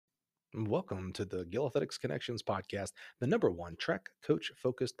Welcome to the Gill Athletics Connections podcast, the number one track coach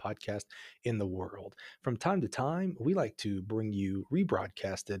focused podcast in the world. From time to time, we like to bring you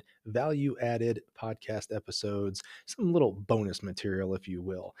rebroadcasted, value added podcast episodes, some little bonus material, if you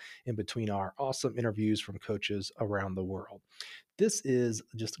will, in between our awesome interviews from coaches around the world. This is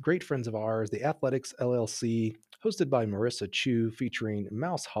just great friends of ours, the Athletics LLC, hosted by Marissa Chu, featuring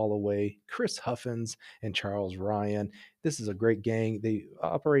Mouse Holloway, Chris Huffins, and Charles Ryan. This is a great gang. They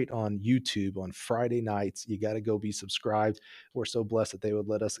operate on YouTube on Friday nights. You got to go be subscribed. We're so blessed that they would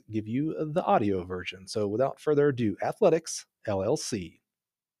let us give you the audio version. So without further ado, Athletics LLC.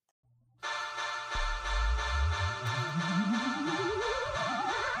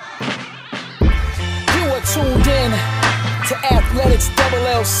 You are tuned in to Athletics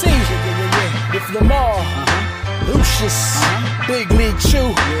LLC with Lamar, Lucius, Big League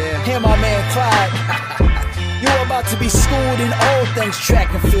Chew, and my man Clyde. You're about to be schooled in all things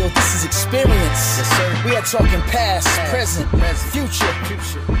track and field. This is experience. Yes, sir. We are talking past, present, future.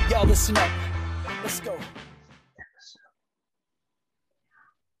 Y'all listen up. Let's go.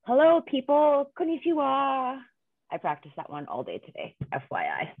 Hello, people. Konnichiwa. I practiced that one all day today,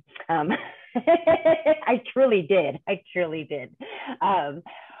 FYI. I truly did.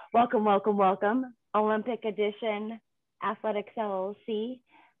 Welcome. Olympic edition, Athletics LLC.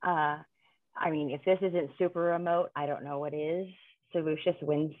 I mean, if this isn't super remote, I don't know what is. So Lucius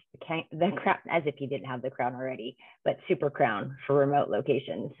wins the crown, as if he didn't have the crown already, but super crown for remote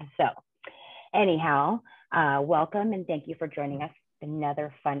locations. So anyhow, welcome and thank you for joining us.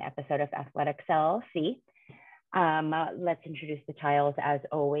 Another fun episode of Athletics LLC. Let's introduce the tiles as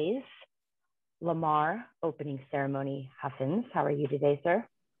always. Lamar, opening ceremony Huffins. How are you today, sir?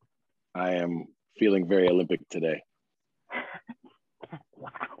 I am feeling very Olympic today.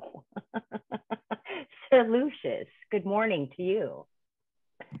 Wow. Sir Lucius, good morning to you.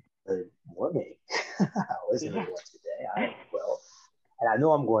 Good morning. How is everyone today? I am well. And I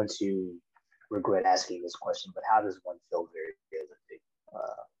know I'm going to regret asking this question, but how does one feel very Olympic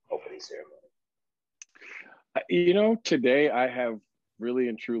opening ceremony? You know, today I have really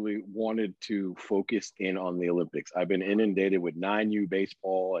and truly wanted to focus in on the Olympics. I've been inundated with 9U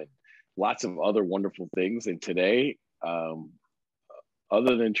baseball and lots of other wonderful things. And today,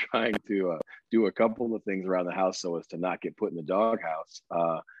 other than trying to do a couple of things around the house so as to not get put in the doghouse,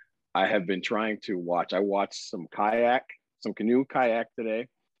 I have been trying to watch. I watched some canoe kayak today.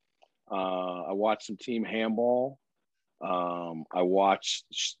 I watched some team handball. I watched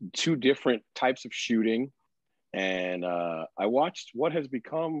two different types of shooting. And I watched what has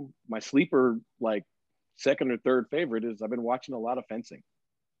become my sleeper, like second or third favorite is I've been watching a lot of fencing.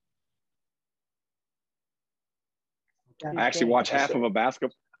 Okay. I actually watched half of a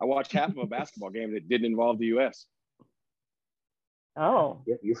basketball game that didn't involve the U.S. Oh.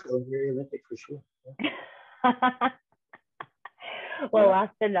 Yep, you're feeling very Olympic for sure. Yeah. Well,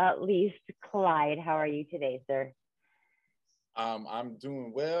 last but not least, Clyde, how are you today, sir? I'm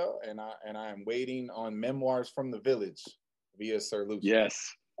doing well, and I am waiting on Memoirs from the Village via Sir Lucius.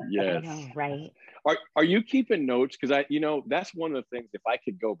 Yes. I know, right? Are you keeping notes? Because that's one of the things. If I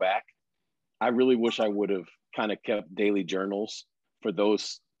could go back, I really wish I would have kind of kept daily journals for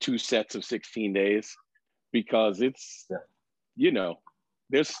those two sets of 16 days, because it's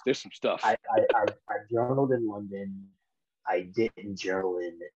there's some stuff. I journaled in London. I didn't journal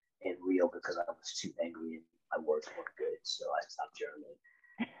in Rio because I was too angry and my words weren't good, so I stopped journaling.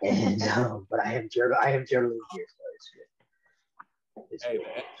 And but I am journaling here, so it's good. It's hey, good.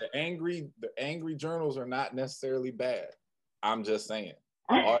 the angry journals are not necessarily bad. I'm just saying.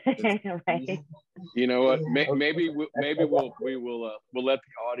 Right. You know what? Maybe we'll let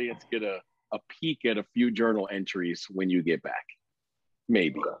the audience get a peek at a few journal entries when you get back.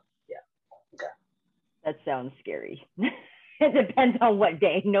 Maybe. Okay. Yeah. Okay. That sounds scary. It depends on what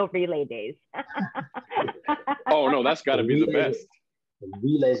day. No relay days. Oh no, that's got to be the best. The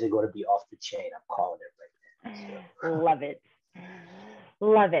relays are going to be off the chain. I'm calling it right now. So. Love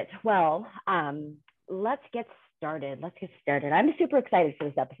it. Well, let's get started. I'm super excited for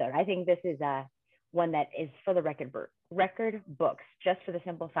this episode. I think this is one that is for the record books, just for the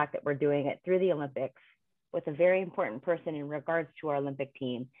simple fact that we're doing it through the Olympics with a very important person in regards to our Olympic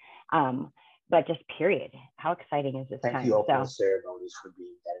team. But just period. How exciting is this time? Thank you all for the ceremonies for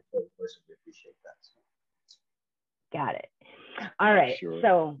being that important person. We appreciate that. Got it. All right. Sure.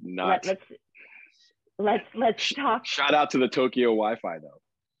 So let's talk. Shout out to the Tokyo Wi-Fi though.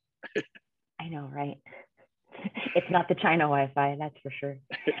 I know, right? It's not the China Wi-Fi, that's for sure.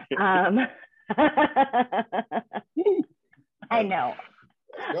 I know.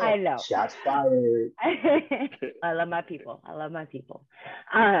 Let's go. I know. Shots fired. I love my people. I love my people.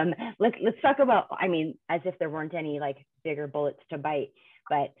 Let's talk about. I mean, as if there weren't any like bigger bullets to bite,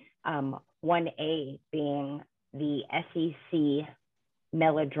 but 1A being the SEC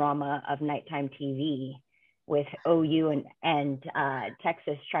melodrama of nighttime TV with OU and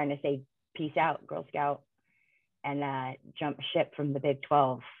Texas trying to say peace out, Girl Scout, and jump ship from the Big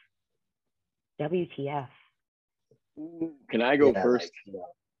 12. WTF? Can I go first?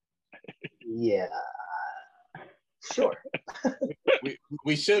 Yeah. Sure.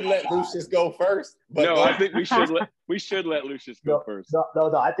 we should let Lucius go first. But no, I think we should let Lucius go first.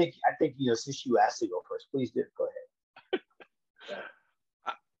 No. I think since you asked to go first, please do. Go ahead.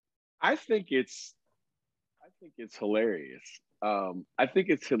 I think it's hilarious. I think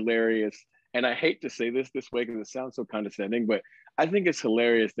it's hilarious, and I hate to say this way because it sounds so condescending, but I think it's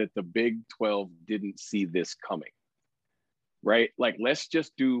hilarious that the Big 12 didn't see this coming. Right? Like, let's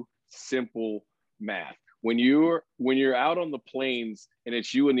just do simple math. When you're out on the plains and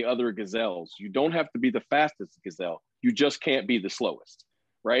it's you and the other gazelles, you don't have to be the fastest gazelle. You just can't be the slowest,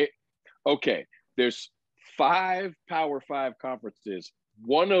 right? Okay, there's 5 Power 5 conferences,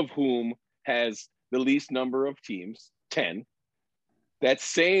 one of whom has the least number of teams, 10. That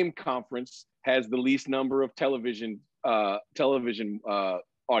same conference has the least number of television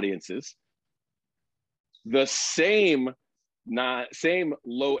audiences. The same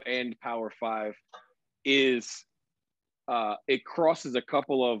low end Power 5 is it crosses a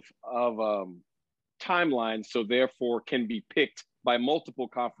couple of timelines, so therefore can be picked by multiple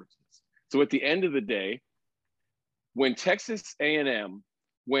conferences. So at the end of the day, when Texas A&M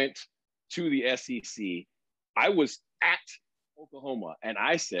went to the SEC, I was at Oklahoma and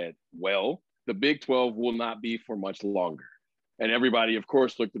I said, well, the Big 12 will not be for much longer. And everybody, of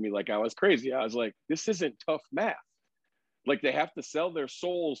course, looked at me like I was crazy. I was like, this isn't tough math. Like, they have to sell their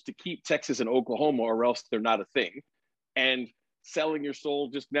souls to keep Texas and Oklahoma, or else they're not a thing. And selling your soul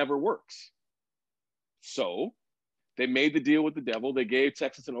just never works. So they made the deal with the devil. They gave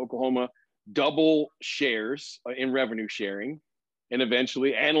Texas and Oklahoma double shares in revenue sharing, and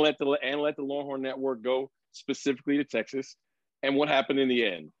eventually, and let the Longhorn Network go specifically to Texas. And what happened in the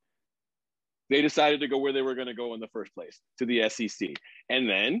end? They decided to go where they were going to go in the first place, to the SEC. And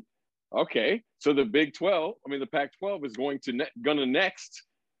then, okay, so the Pac-12 is going to next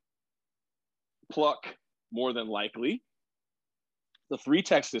pluck, more than likely, the 3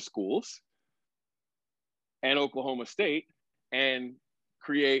 Texas schools and Oklahoma State and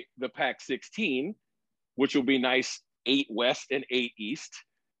create the Pac-16, which will be nice 8 West and 8 East,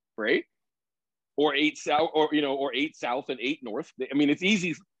 right? Or 8 South, or 8 South and 8 North. I mean, it's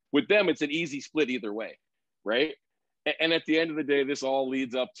easy. With them, it's an easy split either way, right? And at the end of the day, this all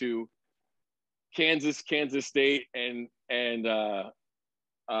leads up to Kansas State, and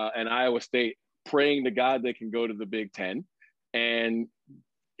Iowa State praying to God they can go to the Big Ten, and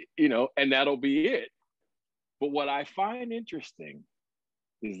that'll be it. But what I find interesting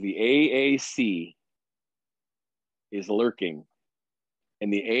is the AAC is lurking,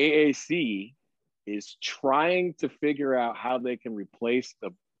 and the AAC is trying to figure out how they can replace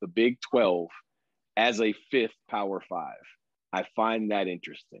the Big 12 as a 5th Power 5. I find that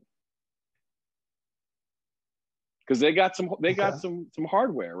interesting because they got some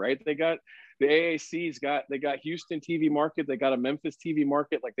hardware, right? They got the AAC's they got Houston TV market, they got a Memphis TV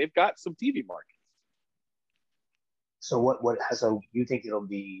market, like they've got some TV markets. So so you think it'll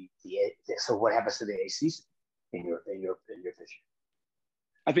be so what happens to the ACC in your vision?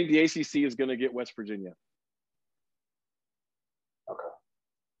 I think the ACC is going to get West Virginia. Okay.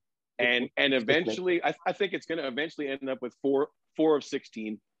 And eventually, I think it's going to eventually end up with four of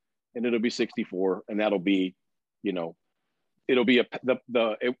 16, and it'll be 64, and that'll be, it'll be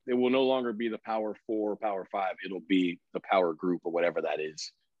it will no longer be the Power 4, Power 5. It'll be the Power Group or whatever that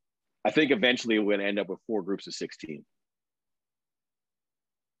is. I think eventually we're going to end up with 4 groups of 16.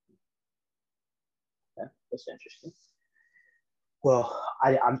 Yeah, that's interesting. Well,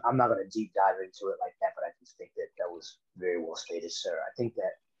 I'm not going to deep dive into it like that, but I just think that was very well stated, sir. I think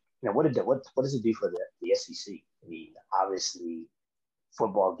that, what does it do for the SEC? I mean, obviously,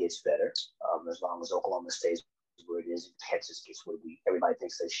 football gets better as long as Oklahoma stays where it is, and Texas gets where everybody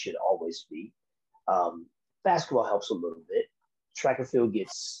thinks they should always be. Basketball helps a little bit. Track and field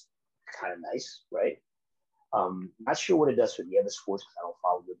gets kind of nice, right? Not sure what it does for the other sports because I don't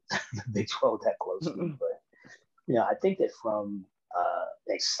follow the Big 12 that closely, but I think that from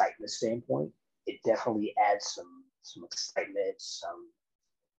an excitement standpoint, it definitely adds some excitement, some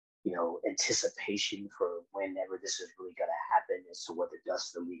anticipation for whenever this is really going to happen as to what it does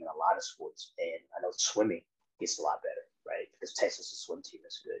to the league in a lot of sports. And I know swimming gets a lot better. right? Because Texas' swim team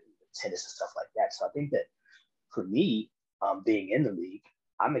is good, tennis and stuff like that. So I think that for me, being in the league,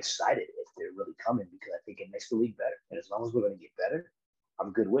 I'm excited if they're really coming because I think it makes the league better. And as long as we're going to get better,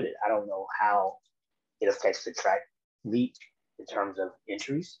 I'm good with it. I don't know how it affects the track league in terms of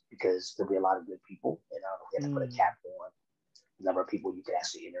entries because there'll be a lot of good people, and I don't know if they have to put a cap on the number of people you can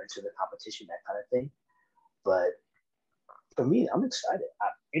actually enter into the competition, that kind of thing. But for me, I'm excited. I'm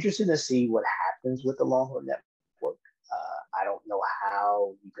interested to see what happens with the Longhorn Network. I don't know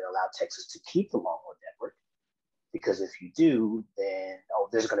how you can allow Texas to keep the Longhorn Network because if you do, then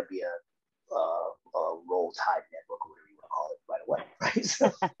there's going to be a Roll Tide Network or whatever you want to call it right away, right?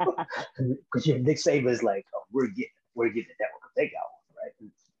 So, because Nick Saban is like, we're getting the network if they got one, right?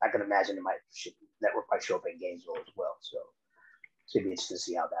 And I can imagine the network might show up in Gainesville as well. So it'd be interesting to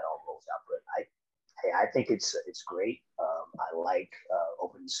see how that all rolls out. But I think it's great. I like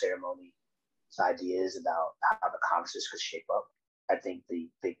opening ceremony ideas about how the conferences could shape up. I think the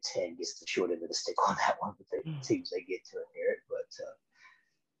Big Ten gets the short end of the stick on that one with the teams they get to inherit.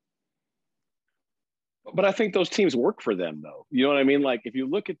 But I think those teams work for them, though. You know what I mean? Like, if you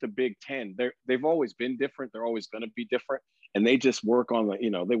look at the Big Ten, they've always been different. They're always going to be different. And they just work on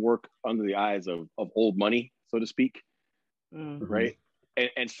they work under the eyes of old money, so to speak. Mm-hmm. Right?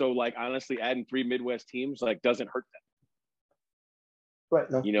 And so, like, honestly, adding 3 Midwest teams, like, doesn't hurt them. Right.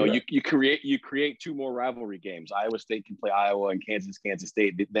 No, you create 2 more rivalry games. Iowa State can play Iowa and Kansas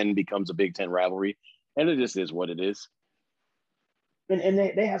State. It then becomes a Big Ten rivalry. And it just is what it is. And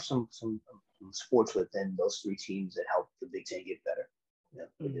they have some sports within those 3 teams that help the Big Ten get better.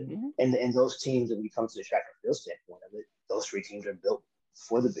 Mm-hmm. And those teams, when it comes to the track and field standpoint of it, those 3 teams are built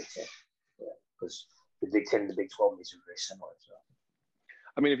for the Big Ten. Because the Big Ten and the Big 12 are very similar. So,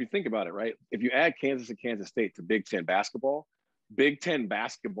 I mean, if you think about it, right? If you add Kansas and Kansas State to Big Ten basketball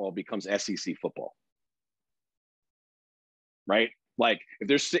becomes SEC football. Right? Like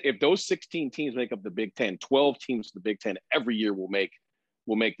if those 16 teams make up the Big Ten, 12 teams to the Big Ten every year will make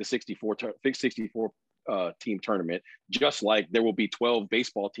the 64 team tournament, just like there will be 12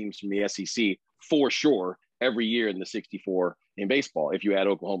 baseball teams from the SEC for sure every year in the 64 in baseball if you add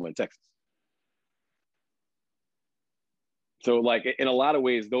Oklahoma and Texas. So, like, in a lot of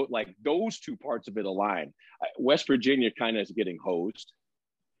ways, those 2 parts of it align. West Virginia kind of is getting hosed.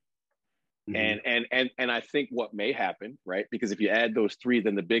 Mm-hmm. And I think what may happen, right? Because if you add those 3,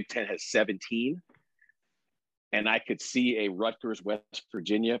 then the Big Ten has 17. And I could see a Rutgers, West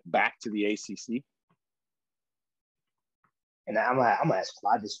Virginia back to the ACC. And I'm gonna ask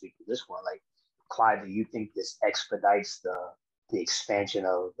Clyde to speak to this one. Like, Clyde, do you think this expedites the expansion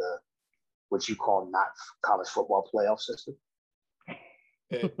of the what you call not college football playoff system?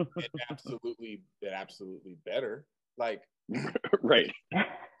 It absolutely better. Like, right.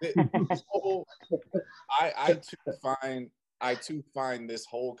 I too find this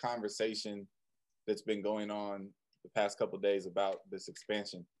whole conversation that's been going on the past couple of days about this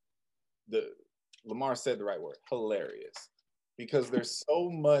expansion. Lamar said the right word, hilarious, because there's so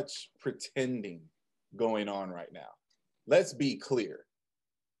much pretending going on right now. Let's be clear.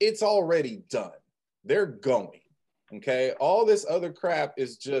 It's already done. They're going. Okay, all this other crap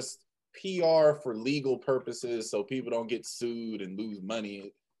is just PR for legal purposes so people don't get sued and lose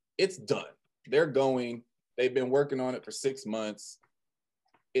money. It's done. They're going. They've been working on it for 6 months.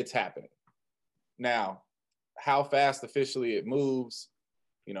 It's happening. Now, how fast officially it moves,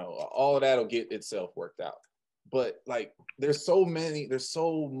 all of that will get itself worked out. But, like, there's so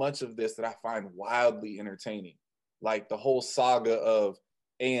much of this that I find wildly entertaining. Like the whole saga of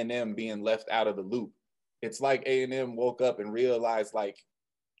A&M being left out of the loop. It's like A&M woke up and realized, like,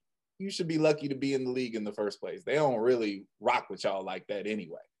 you should be lucky to be in the league in the first place. They don't really rock with y'all like that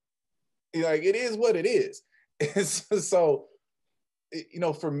anyway. Like, it is what it is. So,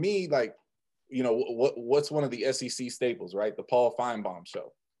 for me, like, what's one of the SEC staples, right? The Paul Feinbaum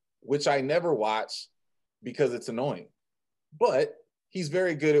show, which I never watch because it's annoying. But he's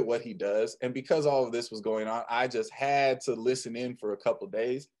very good at what he does. And because all of this was going on, I just had to listen in for a couple of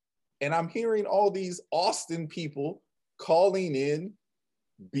days. And I'm hearing all these Austin people calling in,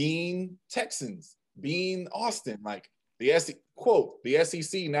 being Texans, being Austin. Like, the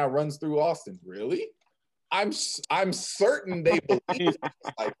SEC now runs through Austin. Really? I'm certain they believe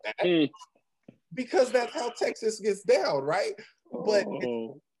like that because that's how Texas gets down, right? But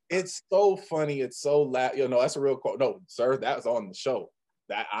it's so funny. It's so loud. That's a real quote. No, sir, that was on the show.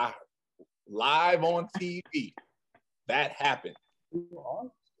 That I live on TV. That happened.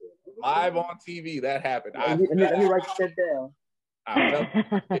 Live on TV, that happened. Let me write that down.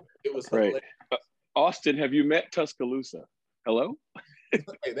 It was right. hilarious. Austin, have you met Tuscaloosa? Hello?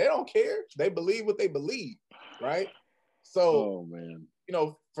 They don't care. They believe what they believe, right? So, oh man,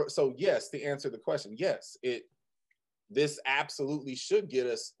 so yes, to answer the question, yes, this absolutely should get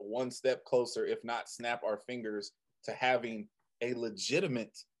us one step closer, if not snap our fingers, to having a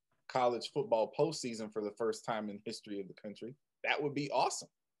legitimate college football postseason for the first time in history of the country. That would be awesome.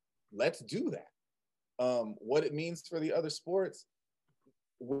 Let's do that. What it means for the other sports,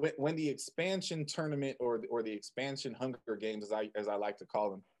 when the expansion tournament or the expansion Hunger Games, as I like to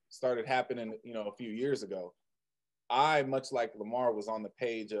call them, started happening, a few years ago, I, much like Lamar, was on the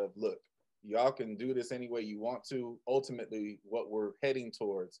page of, look, y'all can do this any way you want to. Ultimately, what we're heading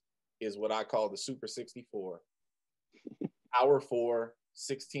towards is what I call the Super 64. Power 4,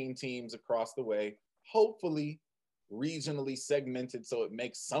 16 teams across the way, hopefully regionally segmented so it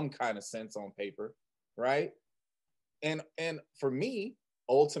makes some kind of sense on paper, right? And for me,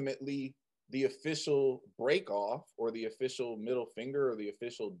 ultimately, the official break off or the official middle finger or the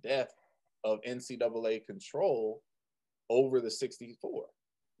official death of NCAA control over the 64,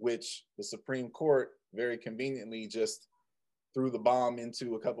 which the Supreme Court very conveniently just threw the bomb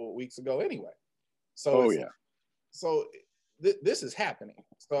into a couple of weeks ago anyway. So, this is happening.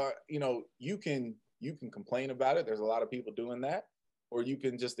 So, you can complain about it. There's a lot of people doing that. Or you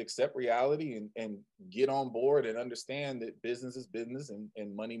can just accept reality and get on board and understand that business is business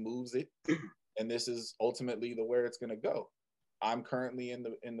and money moves it. And this is ultimately where it's going to go. I'm currently in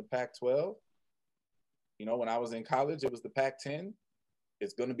the Pac-12. When I was in college, it was the Pac-10.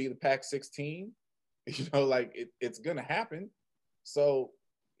 It's going to be the Pac-16. It's going to happen. So,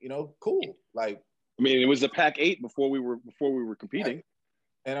 cool. It was the Pac-8 before we were competing.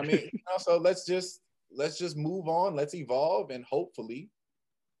 Right. And so let's just move on. Let's evolve. And hopefully,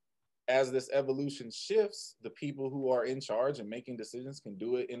 as this evolution shifts, the people who are in charge and making decisions can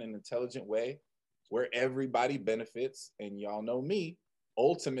do it in an intelligent way where everybody benefits. And y'all know me,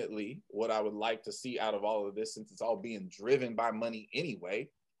 ultimately, what I would like to see out of all of this, since it's all being driven by money anyway,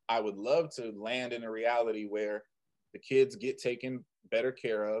 I would love to land in a reality where the kids get taken better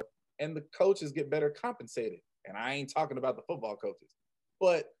care of and the coaches get better compensated. And I ain't talking about the football coaches,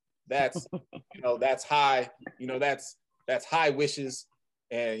 but that's, that's high, that's high wishes.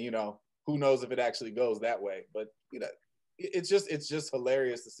 And, who knows if it actually goes that way, but it's just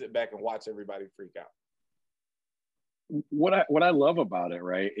hilarious to sit back and watch everybody freak out. What I love about it,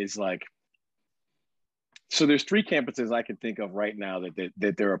 right, is so there's 3 campuses I can think of right now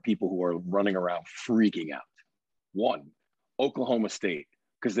that there are people who are running around freaking out. 1, Oklahoma State,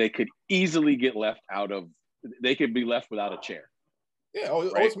 because they could easily get they could be left without a chair. Yeah,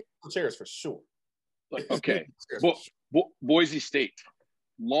 right? Chairs for sure. Okay, Boise State,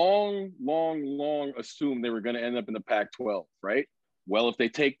 long assumed they were going to end up in the Pac-12, right? Well, if they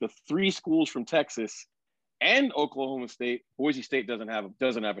take the 3 schools from Texas and Oklahoma State, Boise State doesn't have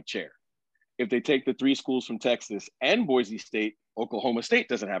a chair. If they take the 3 schools from Texas and Boise State, Oklahoma State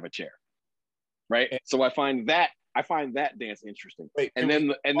doesn't have a chair, right? So I find that dance interesting. Wait,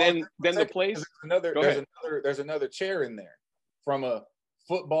 then the place. There's another chair in there from a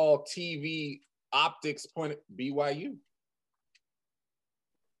football TV optics point. BYU,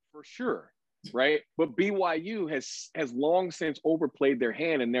 for sure, right? But BYU has long since overplayed their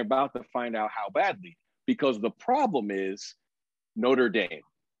hand, and they're about to find out how badly, because the problem is Notre Dame.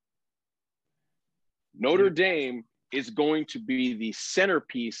 Notre Dame is going to be the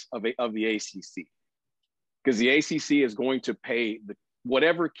centerpiece of the ACC, because the ACC is going to pay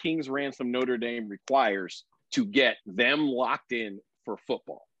whatever King's ransom Notre Dame requires to get them locked in for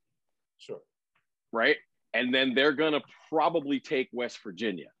football. Sure. Right? And then they're going to probably take West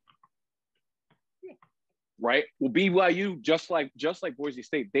Virginia. Yeah. Right? Well, BYU, just like Boise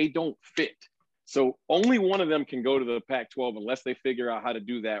State, they don't fit. So only one of them can go to the Pac-12 unless they figure out how to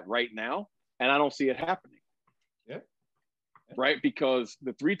do that right now. And I don't see it happening. Yeah. Right? Because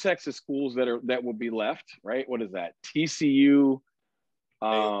the 3 Texas schools that will be left, right? What is that? TCU,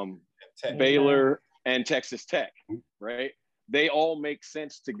 Baylor, and Texas Tech, right? They all make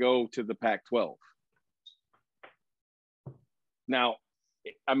sense to go to the Pac-12. Now,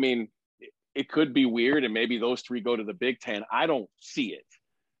 it could be weird, and maybe those 3 go to the Big Ten. I don't see it.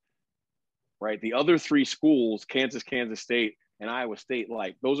 Right? The other 3 schools, Kansas State, and Iowa State,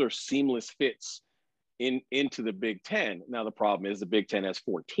 those are seamless fits into the Big Ten. Now, the problem is the Big Ten has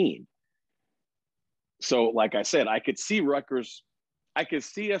 14. So, like I said, I could see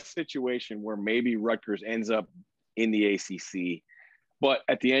a situation where maybe Rutgers ends up in the ACC, but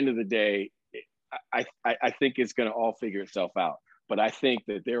at the end of the day, I think it's going to all figure itself out. But I think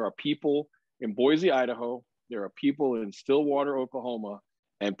that there are people in Boise, Idaho, there are people in Stillwater, Oklahoma,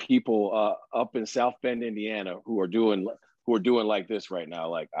 and people up in South Bend, Indiana, who are doing like this right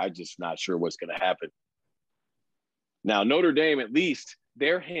now. I'm just not sure what's going to happen. Now, Notre Dame, at least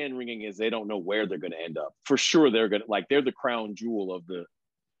their hand wringing is they don't know where they're going to end up. For sure, they're the crown jewel of the,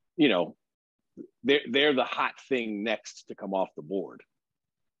 they're the hot thing next to come off the board.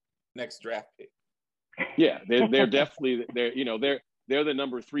 Next draft pick. Yeah, they're definitely they're the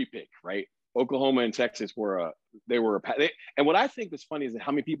number 3 pick, right? Oklahoma and Texas and what I think is funny is that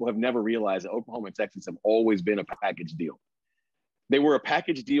how many people have never realized that Oklahoma and Texas have always been a package deal. They were a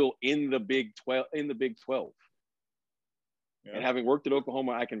package deal in the Big 12. Yeah. And having worked at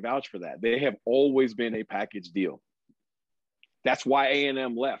Oklahoma, I can vouch for that. They have always been a package deal. That's why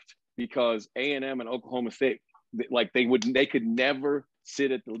A&M left, because A&M and Oklahoma State, they could never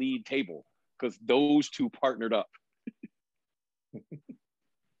sit at the lead table because those two partnered up.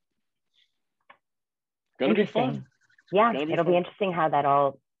 Gonna be fun. Yeah, it'll be interesting how that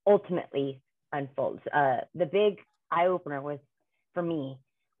all ultimately unfolds. The big eye opener for me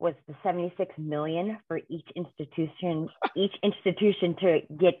was the $76 million for each institution to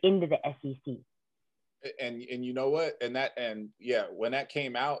get into the SEC. And you know what? And when that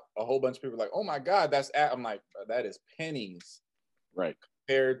came out, a whole bunch of people were like, "Oh my God, I'm like, that is pennies, right,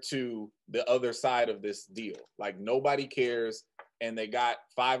 compared to the other side of this deal. Like nobody cares, and they got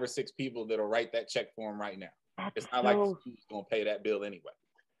 5 or 6 people that'll write that check for them right now. It's not like the school's gonna pay that bill anyway.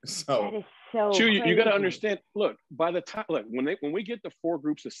 So that is so Chew, crazy. You got to understand. Look, by the time when we get to 4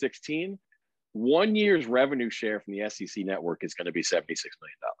 groups of 16, 1 year's revenue share from the SEC network is going to be $76 million.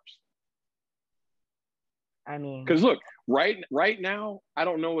 I mean, because look, right now, I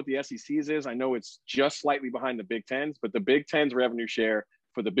don't know what the SEC's is. I know it's just slightly behind the Big Ten's, but the Big Ten's revenue share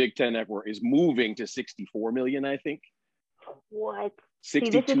for the Big Ten network is moving to $64 million. I think. What?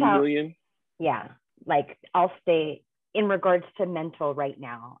 $62 million. Yeah, like I'll stay. In regards to mental right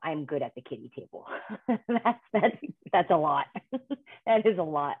now, I'm good at the kiddie table. that's a lot. That is a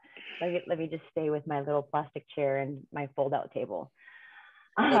lot. Let me just stay with my little plastic chair and my fold out table.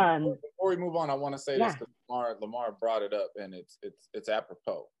 Before we move on, I want to say this because Lamar brought it up, and it's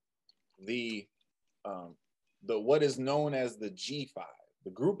apropos. The what is known as the G5,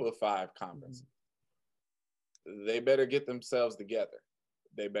 the Group of 5 conferences, they better get themselves together.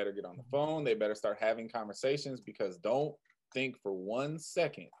 They better get on the phone. They better start having conversations, because don't think for 1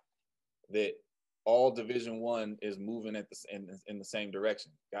 second that all Division I is moving in the same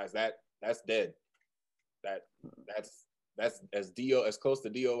direction, guys. That's dead. That's as close to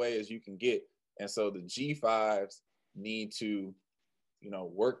DOA as you can get. And so the G5s need to,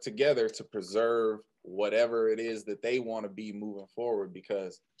 work together to preserve whatever it is that they want to be moving forward,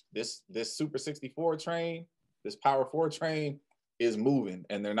 because this Super 64 train, this Power 4 train, is moving,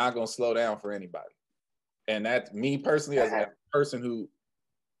 and they're not going to slow down for anybody. And that's me personally, as a person who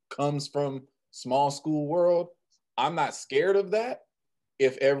comes from small school world, I'm not scared of that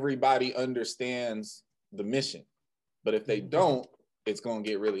if everybody understands the mission. But if they don't, it's going to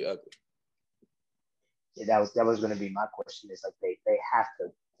get really ugly. Yeah, that was going to be my question. Is like they have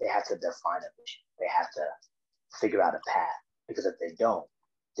to define a mission. They have to figure out a path, because if they don't,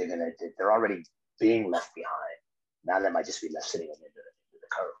 they're already being left behind. Now they might just be left sitting into the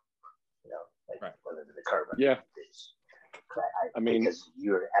curve, right. Whether the curve. Yeah. I mean, because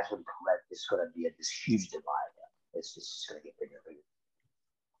you're absolutely correct. It's going to be this huge divide. It's just going to get bigger and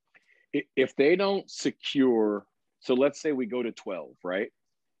bigger. If they don't secure, so let's say we go to 12, right?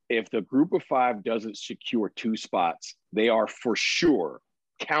 If the Group of 5 doesn't secure 2 spots, they are for sure,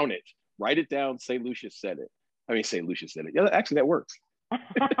 count it, write it down. St. Lucius said it. Yeah, actually, that works.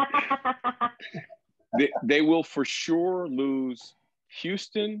 They will for sure lose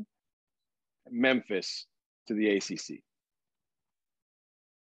Houston, Memphis to the ACC.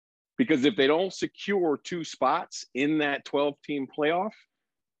 Because if they don't secure 2 spots in that 12-team playoff,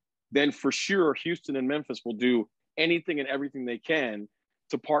 then for sure Houston and Memphis will do anything and everything they can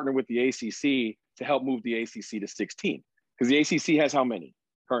to partner with the ACC to help move the ACC to 16. Because the ACC has how many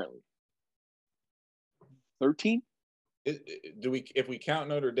currently? 13? If we count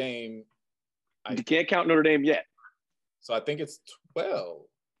Notre Dame? You can't count Notre Dame yet. So I think it's 12.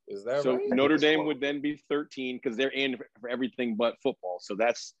 Is that so right? So Notre Dame would then be 13 because they're in for everything but football. So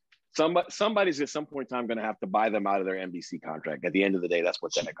that's somebody's at some point in time going to have to buy them out of their NBC contract. At the end of the day, that's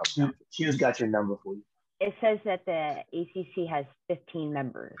what that comes down to. Hugh's got your number for you. It says that the ACC has 15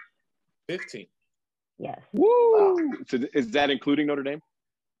 members. 15? Yes. Woo! Wow. So is that including Notre Dame?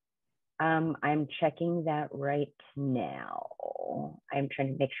 I'm checking that right now. I'm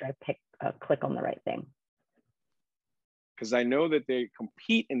trying to make sure I click on the right thing. Because I know that they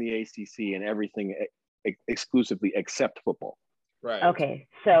compete in the ACC and everything exclusively except football. Right. Okay,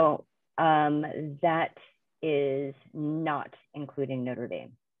 so that is not including Notre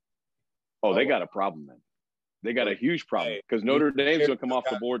Dame. Oh, they got a problem then. They got a huge problem because Notre Dame's going to come off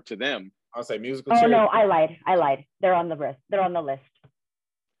the board to them. I'll say musical. Oh no, I lied. They're on the list.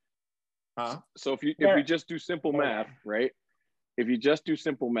 Huh? So if you just do simple math, right? If you just do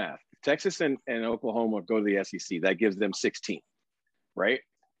simple math, Texas and Oklahoma go to the SEC, that gives them 16, right?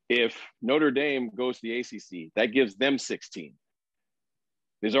 If Notre Dame goes to the ACC, that gives them 16.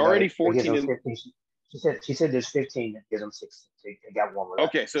 There's already 14. She said there's 15 that gives them 16. So they got one more.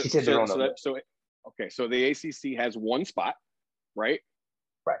 Okay, so the ACC has one spot, right?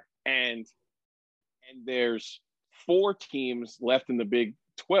 Right. And there's 4 teams left in the Big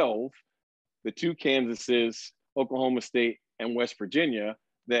 12, the 2 Kansases, Oklahoma State, and West Virginia,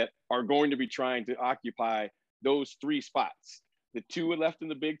 that are going to be trying to occupy those 3 spots. The 2 are left in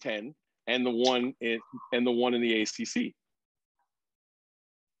the Big 10, and the one in the ACC.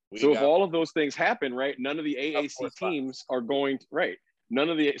 So if all of those things happen, right, none of the AAC teams are going to, right.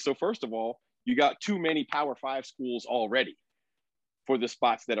 So first of all, you got too many Power 5 schools already for the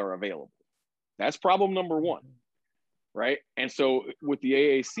spots that are available. That's problem number 1, right? And so with the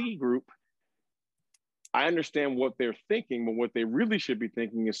AAC group, I understand what they're thinking, but what they really should be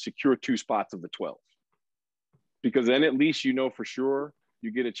thinking is secure 2 spots of the 12. Because then at least you know for sure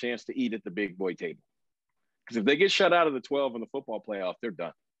you get a chance to eat at the big boy table. Because if they get shut out of the 12 in the football playoff, they're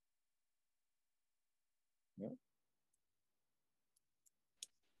done. Yeah.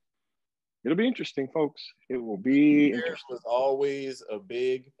 It'll be interesting, folks. It will be interesting. It was always a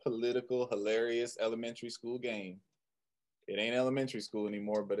big, political, hilarious elementary school game. It ain't elementary school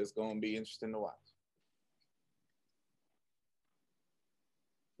anymore, but it's going to be interesting to watch.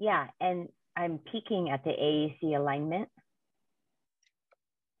 Yeah, and I'm peeking at the AAC alignment.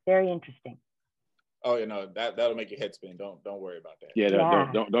 Very interesting. Oh, you know, that'll make your head spin. Don't worry about that. Yeah,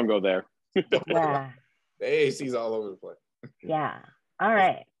 don't go there. Yeah. The AAC's all over the place. Yeah. All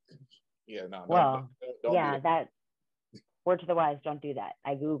right. Yeah, no. Well, don't yeah, that word to the wise, don't do that.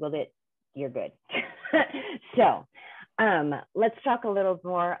 I Googled it. You're good. So let's talk a little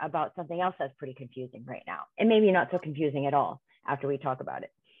more about something else that's pretty confusing right now. And maybe not so confusing at all after we talk about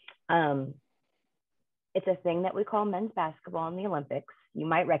it. It's a thing that we call men's basketball in the Olympics. You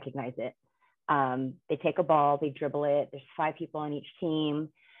might recognize it. They take a ball, they dribble it. There's 5 people on each team.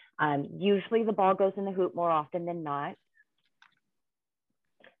 Usually the ball goes in the hoop more often than not.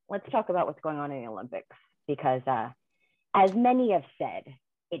 Let's talk about what's going on in the Olympics, because as many have said,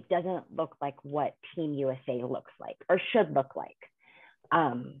 it doesn't look like what Team USA looks like or should look like.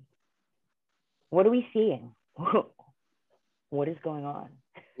 What are we seeing? What is going on?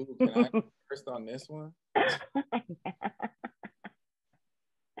 Ooh, can I go first on this one?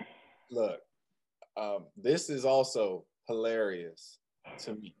 Look, this is also hilarious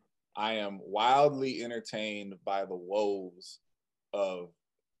to me. I am wildly entertained by the woes of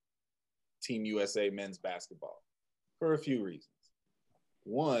Team USA men's basketball for a few reasons.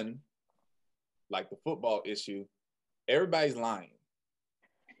 One, like the football issue, everybody's lying.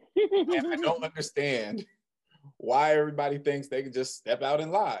 And I don't understand why everybody thinks they can just step out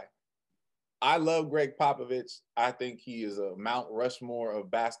and lie. I love Greg Popovich. I think he is a Mount Rushmore of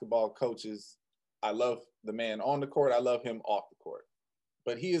basketball coaches. I love the man on the court. I love him off the court.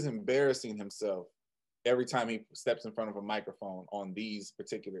 But he is embarrassing himself every time he steps in front of a microphone on these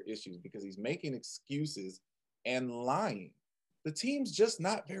particular issues, because he's making excuses and lying. The team's just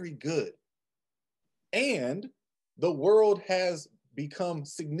not very good. And the world has become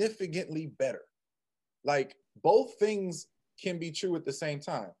significantly better. Like, both things can be true at the same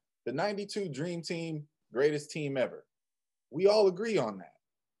time. The 92 Dream Team, greatest team ever. We all agree on that.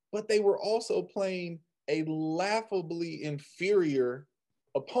 But they were also playing a laughably inferior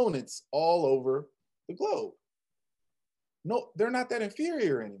opponents all over the globe. No, they're not that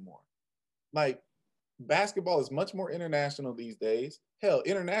inferior anymore. Like, basketball is much more international these days. Hell,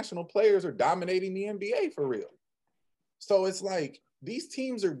 international players are dominating the NBA for real. So it's like, these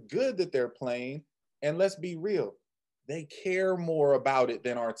teams are good that they're playing, and let's be real, they care more about it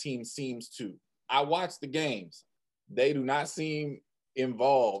than our team seems to. I watch the games. They do not seem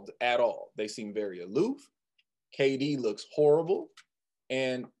involved at all. They seem very aloof. KD looks horrible.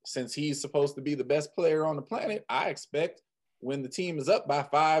 And since he's supposed to be the best player on the planet, I expect when the team is up by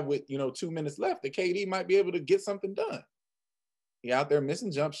 5 with 2 minutes left, that KD might be able to get something done. He out there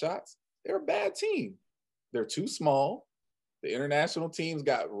missing jump shots. They're a bad team. They're too small. The international teams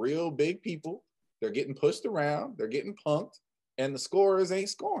got real big people. They're getting pushed around. They're getting punked. And the scorers ain't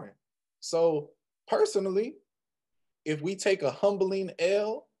scoring. So personally, if we take a humbling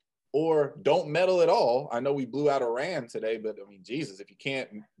L or don't medal at all, I know we blew out Iran today, but I mean, Jesus, if you can't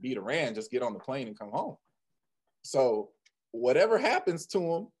beat Iran, just get on the plane and come home. So whatever happens to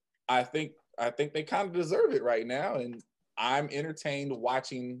them, I think I think they kind of deserve it right now, and I'm entertained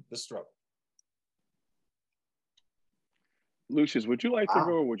watching the struggle. Lucius, would you like to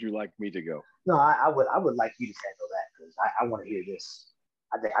go, or would you like me to go? No, I would like you to tackle that because I want to hear this.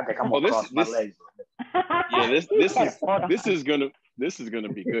 I think I'm gonna cross my legs. Yeah, this is gonna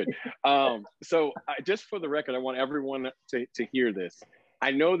be good. So just for the record, I want everyone to hear this.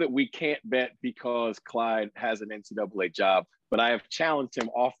 I know that we can't bet because Clyde has an NCAA job, but I have challenged him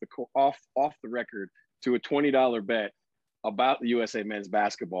off the record to a $20 bet about the USA men's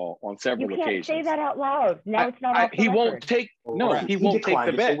basketball on several occasions. You can't say that out loud. Now it's not off the he record. Won't take no. He won't take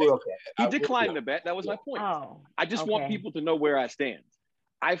the bet. So okay. He declined the bet. That was my point. Oh, I just want people to know where I stand.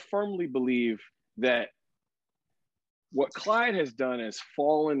 I firmly believe that what Clyde has done is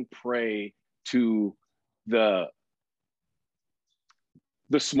fallen prey to the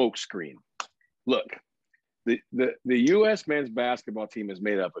smoke screen. Look, the U.S. men's basketball team is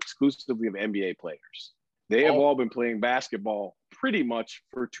made up exclusively of NBA players. They have all been playing basketball pretty much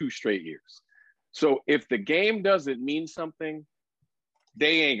for 2 straight years. So if the game doesn't mean something,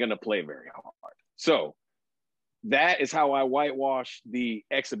 they ain't going to play very hard. So that is how I whitewash the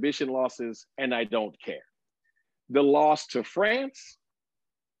exhibition losses, and I don't care. The loss to France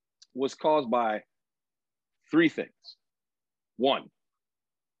was caused by 3 things. 1,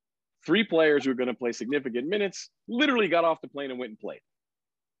 3 players who are going to play significant minutes literally got off the plane and went and played.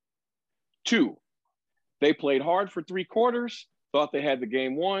 2, they played hard for 3 quarters, thought they had the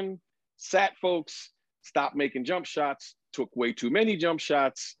game won, sat folks, stopped making jump shots, took way too many jump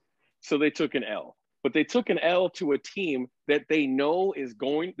shots, so they took an L. But they took an L to a team that they know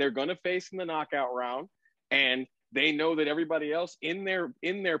they're going to face in the knockout round, and they know that everybody else in their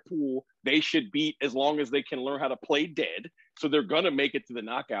pool they should beat as long as they can learn how to play dead. So they're going to make it to the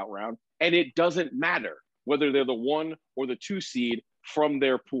knockout round, and it doesn't matter whether they're the 1 or the 2 seed from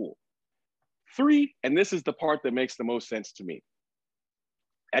their pool. 3, and this is the part that makes the most sense to me.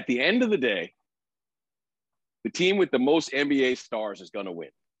 At the end of the day, the team with the most NBA stars is going to win.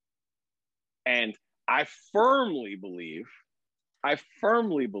 And I firmly believe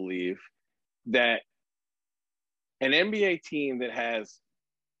that an NBA team that has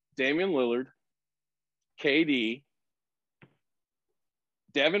Damian Lillard, KD,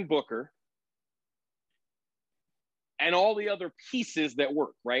 Devin Booker, and all the other pieces that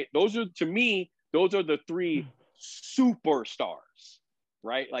work, right? Those are the 3 superstars,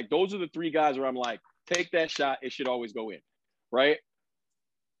 right? Like those are the 3 guys where I'm like, take that shot, it should always go in, right?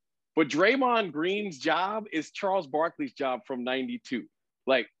 But Draymond Green's job is Charles Barkley's job from 92.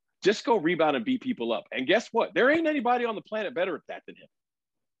 Like, just go rebound and beat people up. And guess what? There ain't anybody on the planet better at that than him.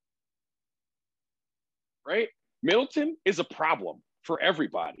 Right? Middleton is a problem for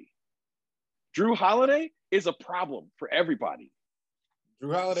everybody. Drew Holiday is a problem for everybody.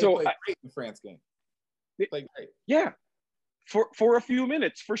 Drew Holiday played great in the France game. Played great. Yeah. For a few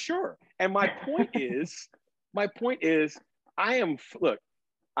minutes, for sure. And my point is, I am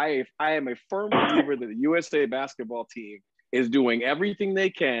a firm believer that the USA basketball team is doing everything they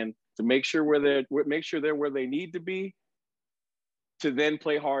can to make sure they're where they need to be, to then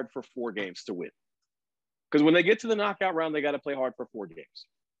play hard for 4 games to win. Because when they get to the knockout round, they got to play hard for 4 games.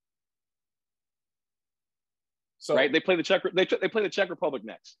 So right, they play the Czech Republic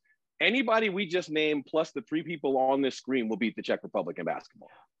next. Anybody we just named plus the 3 people on this screen will beat the Czech Republic in basketball.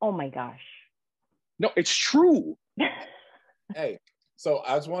 Oh my gosh. No, it's true. Hey, so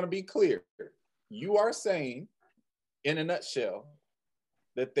I just want to be clear. You are saying, in a nutshell,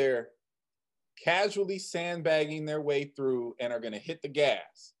 that they're casually sandbagging their way through and are going to hit the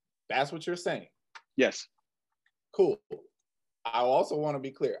gas. That's what you're saying. Yes. Cool. I also want to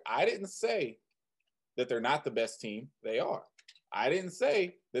be clear. I didn't say that they're not the best team. They are. I didn't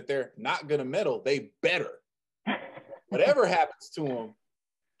say that they're not going to medal. They better. Whatever happens to them,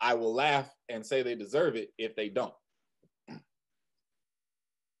 I will laugh and say they deserve it if they don't.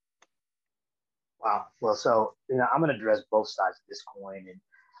 Wow. Well, so I'm going to address both sides of this coin, and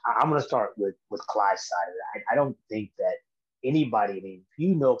I'm going to start with Clyde's side of it. I don't think that anybody. I mean, if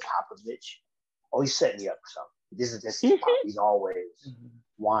you know Popovich, he's setting you up for something. This is Pop. He's always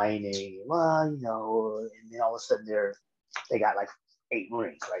whining. Well, and then all of a sudden they got like 8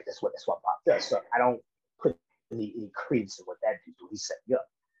 rings, right? That's what Pop does. So I don't put any credence in what that dude do. He's setting you up.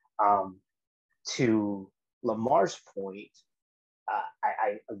 To Lamar's point.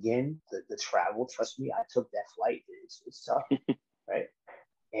 I again, the travel, trust me, I took that flight. It's tough, right?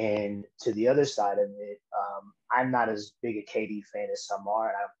 And to the other side of it, I'm not as big a KD fan as some are,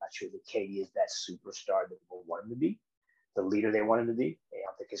 and I'm not sure that KD is that superstar that people want him to be, the leader they want him to be. I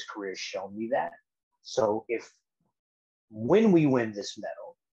don't think his career has shown me that. So when we win this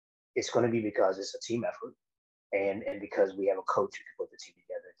medal, it's going to be because it's a team effort, and because we have a coach who can put the team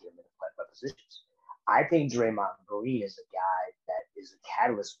together and get them in the right positions. I think Draymond Green is a guy that is a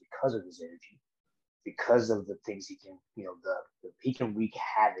catalyst because of his energy, because of the things he can, he can wreak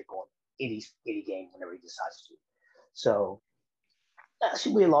havoc on any game whenever he decides to. So,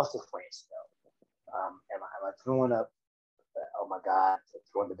 should we lost to France though? Am I throwing up? Oh my God,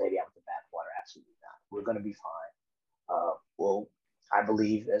 throwing the baby out with the bathwater? Absolutely not. We're going to be fine. Well, I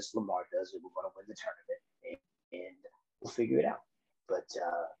believe, as Lamar does, that we're going to win the tournament, and we'll figure it out. But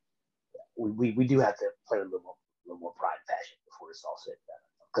we do have to play with a little more pride and passion before it's all said and done.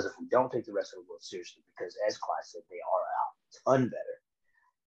 Because if we don't take the rest of the world seriously, because as Clyde said, they are a ton better,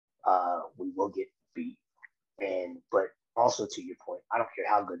 we will get beat. But also to your point, I don't care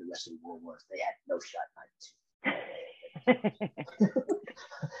how good the rest of the world was, they had no shot in 92.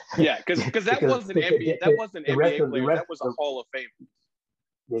 Yeah, because that wasn't NBA. That wasn't NBA player. That was a Hall of Fame.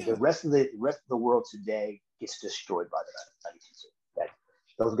 The rest of the world today gets destroyed by the 92 team.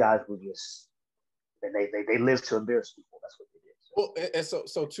 Those guys were just, and they lived to embarrass people. That's what they did. Well, and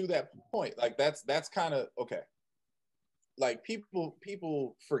so to that point, like that's kind of okay. Like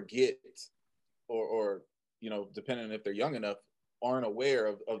people forget, or depending on if they're young enough, aren't aware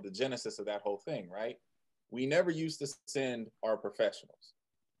of the genesis of that whole thing, right? We never used to send our professionals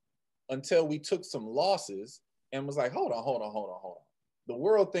until we took some losses and was like, hold on. The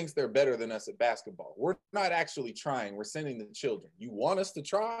world thinks they're better than us at basketball. We're not actually trying. We're sending the children. You want us to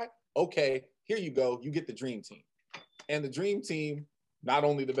try? Okay, here you go. You get the dream team. And the dream team, not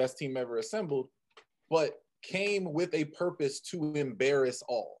only the best team ever assembled, but came with a purpose to embarrass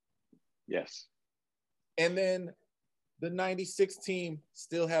all. Yes. And then the 96 team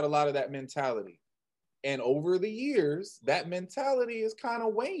still had a lot of that mentality. And over the years, that mentality is kind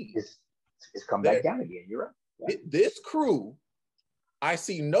of waned. It's come back down again. You're right. Yeah. This crew, I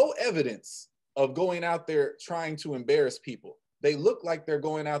see no evidence of going out there trying to embarrass people. They look like they're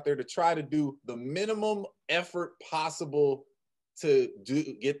going out there to try to do the minimum effort possible to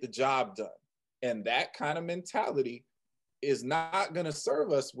get the job done. And that kind of mentality is not going to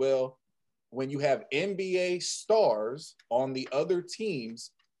serve us well when you have NBA stars on the other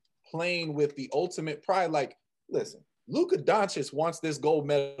teams playing with the ultimate pride. Like, listen, Luka Doncic wants this gold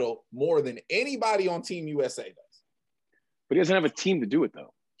medal more than anybody on Team USA does. But he doesn't have a team to do it,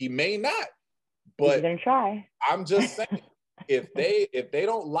 though. He may not, but he's gonna try. I'm just saying, if they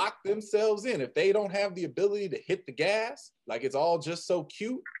don't lock themselves in, if they don't have the ability to hit the gas, like it's all just so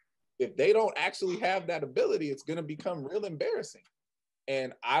cute, if they don't actually have that ability, it's gonna become real embarrassing.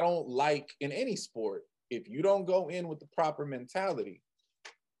 And I don't like, in any sport, if you don't go in with the proper mentality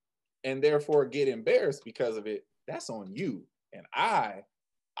and therefore get embarrassed because of it, that's on you. And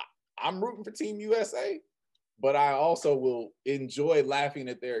I'm rooting for Team USA, but I also will enjoy laughing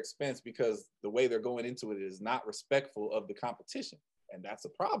at their expense because the way they're going into it is not respectful of the competition. And that's a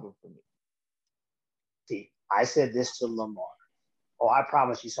problem for me. See, I said this to Lamar. Oh, I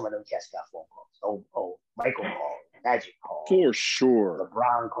promise you some of them cats got phone calls. Oh, Michael called, Magic called. For sure.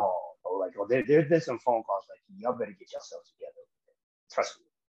 LeBron called. There's been some phone calls like, y'all better get yourselves together. Trust me.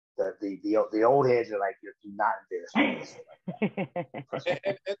 The old heads are like, you're not embarrassed.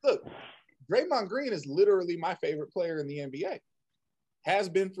 And look, Draymond Green is literally my favorite player in the NBA. Has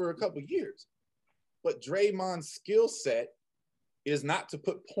been for a couple of years. But Draymond's skill set is not to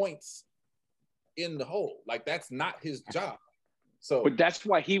put points in the hole. Like, that's not his job. So, but that's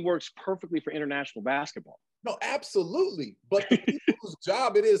why he works perfectly for international basketball. No, absolutely. But the people whose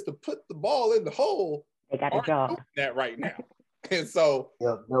job it is to put the ball in the hole, they got a job. Doing that right now. And so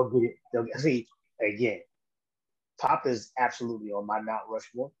they'll get it. See, again, Pop is absolutely on my Mount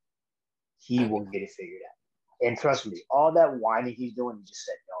Rushmore. He will get it figured out. And trust me, all that whining he's doing, he just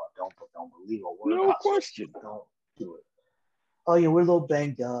said, no, don't believe a word. No question. Don't do it. Oh yeah, we're a little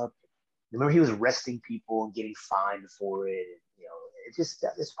banged up. Remember, he was arresting people and getting fined for it. And,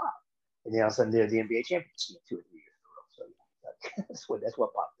 it's Pop. And then all of a sudden they're the NBA champions 2 or 3 years in a row. So that's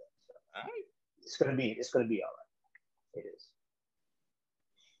what Pop does. So, all right. It's gonna be all right. It is.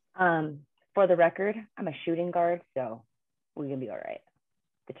 For the record, I'm a shooting guard, so we're gonna be all right.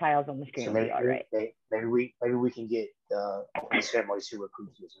 The tiles on the screen will be all right. Maybe we can get the ceremony to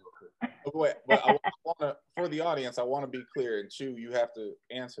recruit you as a recruit. Wait, but I want to, for the audience, I want to be clear, and Chu, you have to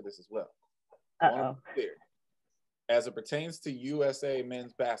answer this as well. I want to be clear. As it pertains to USA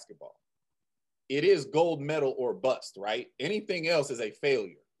men's basketball, it is gold medal or bust, right? Anything else is a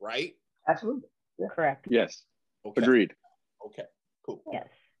failure, right? Absolutely. Yeah. Correct. Yes. Okay. Agreed. Okay, cool. Yes.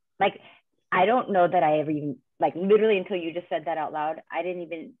 Like, I don't know that I ever even, like, literally until you just said that out loud, I didn't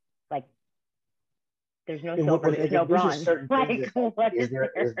even, like, There's no silver, there's no bronze. Like, what is there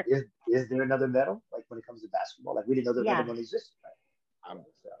another medal? Like when it comes to basketball, like we didn't know that medal existed. Right?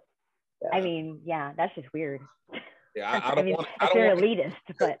 I mean, yeah, that's just weird. Yeah, I don't want. If you're elitist,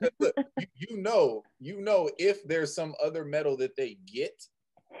 but look, you know, if there's some other medal that they get,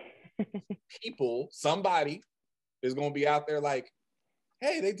 somebody is going to be out there like,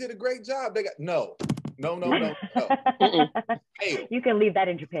 hey, they did a great job. They got no. Fail. You can leave that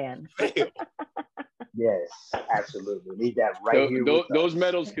in Japan. Fail. Yes, absolutely. Leave that right here. Those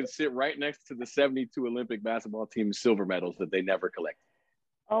medals can sit right next to the 72 Olympic basketball team silver medals that they never collected.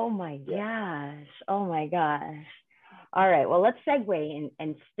 Oh my gosh. Oh my gosh. All right. Well, let's segue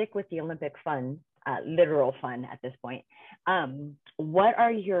and stick with the Olympic fun, literal fun at this point. What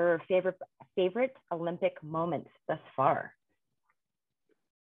are your favorite Olympic moments thus far?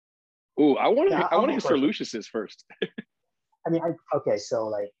 Oh, I want to hear Sir Lucius's first. I mean, okay. So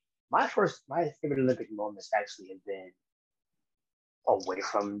like my favorite Olympic moments actually have been away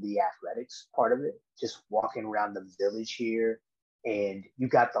from the athletics part of it, just walking around the village here. And you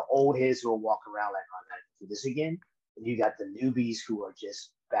got the old heads who are walking around like, oh, I gotta do this again. And you got the newbies who are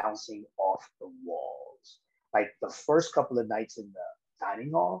just bouncing off the walls. Like the first couple of nights in the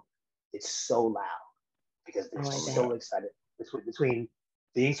dining hall, it's so loud because they're so excited. Between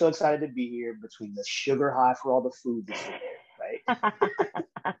being so excited to be here, between the sugar high for all the food that's in there, right?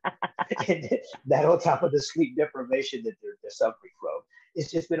 And that on top of the sleep deprivation that they're suffering from. It's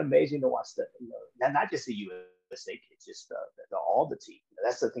just been amazing to watch that. You know, not just the USA kids, just all the team. You know,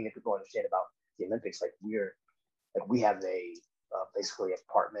 that's the thing that people understand about the Olympics. Like we have a basically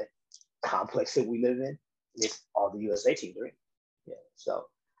apartment complex that we live in. It's all the USA teams are in. Yeah. So,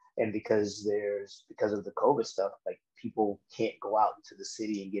 and because of the COVID stuff, like people can't go out into the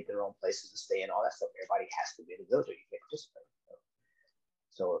city and get their own places to stay and all that stuff. Everybody has to be in the village or you can't participate.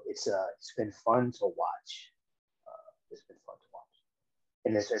 So it's been fun to watch. It's been fun to watch.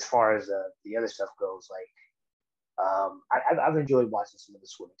 And as far as the other stuff goes, like I've enjoyed watching some of the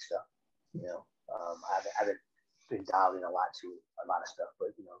swimming stuff. You know, I haven't been dialed in a lot to a lot of stuff,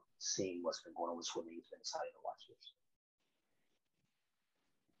 but you know, seeing what's been going on with swimming, it's been exciting to watch this.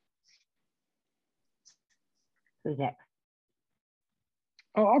 Who's next?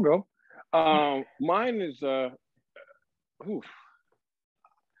 Oh, I'll go. Mine is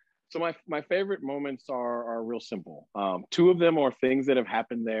So my favorite moments are real simple. Two of them are things that have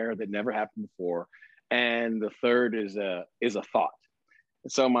happened there that never happened before, and the third is a thought.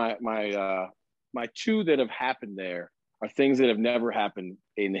 So my two that have happened there are things that have never happened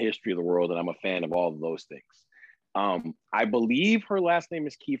in the history of the world, and I'm a fan of all of those things. I believe her last name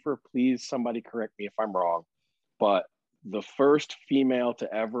is Kiefer. Please, somebody correct me if I'm wrong. But the first female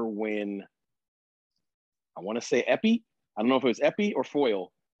to ever win, I want to say epi. I don't know if it was epi or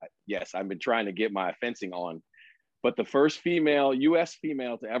foil. Yes, I've been trying to get my fencing on. But the first U.S.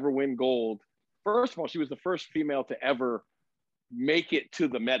 female to ever win gold, first of all, she was the first female to ever make it to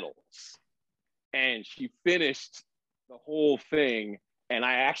the medals. And she finished the whole thing. And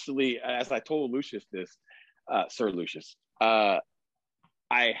I actually, as I told Lucius this, Sir Lucius,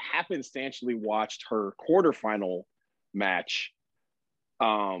 I happenstantially watched her quarterfinal match.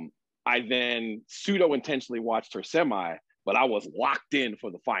 I then pseudo-intentionally watched her semi, but I was locked in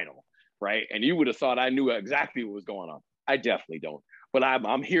for the final, right? And you would have thought I knew exactly what was going on. I definitely don't, but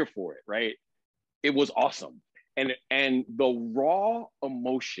I'm here for it, right? It was awesome. And the raw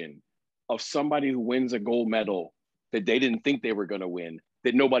emotion of somebody who wins a gold medal that they didn't think they were going to win,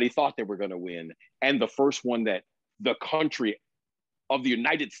 that nobody thought they were going to win, and the first one that the country of the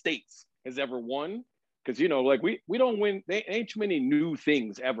United States has ever won. Because, you know, like we don't win, there ain't too many new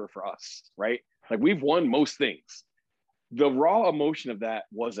things ever for us, right? Like we've won most things. The raw emotion of that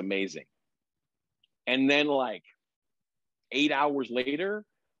was amazing. And then like 8 hours later,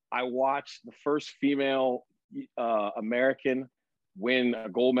 I watched the first female American win a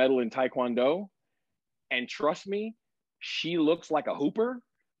gold medal in Taekwondo. And trust me, she looks like a hooper.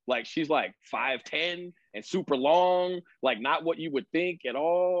 Like she's like 5'10" and super long, like not what you would think at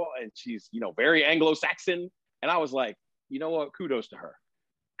all. And she's, you know, very Anglo-Saxon. And I was like, you know what, kudos to her.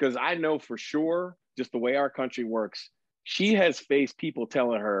 Because I know for sure, just the way our country works, she has faced people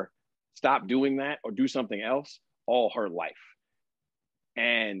telling her, stop doing that or do something else all her life.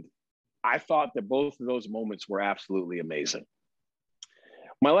 And I thought that both of those moments were absolutely amazing.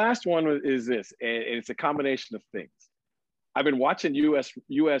 My last one is this, and it's a combination of things. I've been watching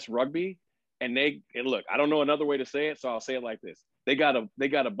US rugby, and look, I don't know another way to say it, so I'll say it like this. They got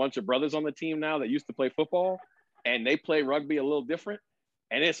a bunch of brothers on the team now that used to play football, and they play rugby a little different,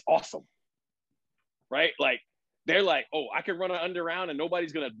 and it's awesome. Right? Like They're like, oh, I can run an under round and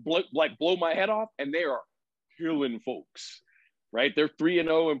nobody's gonna blow my head off, and they are killing folks, right? They're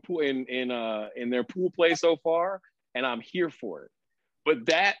 3-0 in their pool play so far, and I'm here for it. But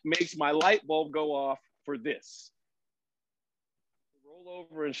that makes my light bulb go off for this. Roll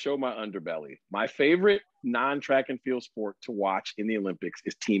over and show my underbelly. My favorite non-track and field sport to watch in the Olympics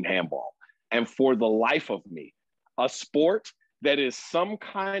is team handball. And for the life of me, a sport that is some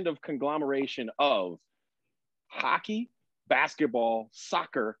kind of conglomeration of hockey, basketball,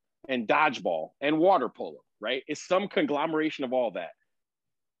 soccer, and dodgeball, and water polo, right? It's some conglomeration of all that.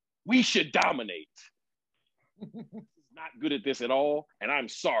 We should dominate. Not good at this at all, and I'm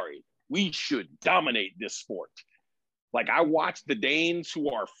sorry. We should dominate this sport. Like, I watch the Danes, who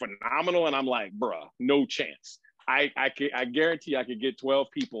are phenomenal, and I'm like, bruh, no chance. I guarantee I could get 12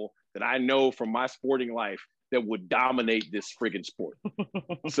 people that I know from my sporting life that would dominate this friggin' sport.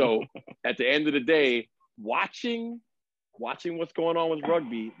 So at the end of the day, watching what's going on with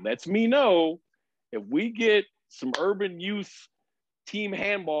rugby lets me know if we get some urban youth team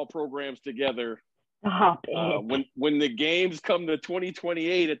handball programs together, when the games come to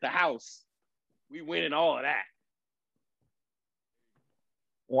 2028 at the house, we winning all of that.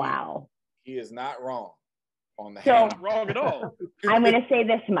 Wow. He is not wrong on the So, Not wrong at all. I'm going to say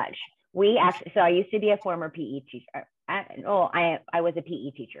this much. I used to be a former PE teacher. I was a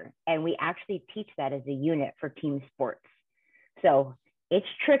PE teacher, and we actually teach that as a unit for team sports. So it's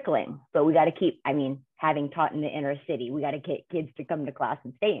trickling, but we got to keep, having taught in the inner city, we got to get kids to come to class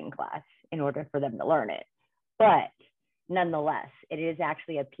and stay in class in order for them to learn it. But nonetheless, it is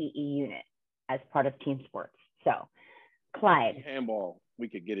actually a PE unit as part of team sports. So, Clyde. Handball, we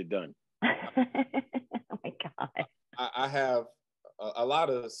could get it done. Oh my God. I have a lot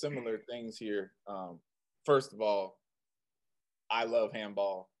of similar things here. First of all, I love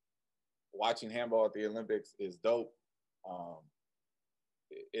handball. Watching handball at the Olympics is dope.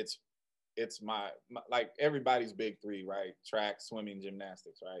 It's my like everybody's big three, right? Track, swimming,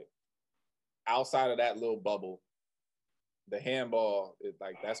 gymnastics, right? Outside of that little bubble, the handball is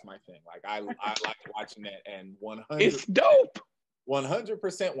like, that's my thing. Like I like watching that, and 100%. It's dope.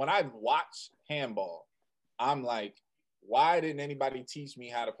 100%. When I watch handball, I'm like, why didn't anybody teach me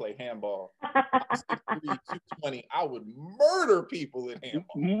how to play handball? I'm 6'3", 220. I would murder people in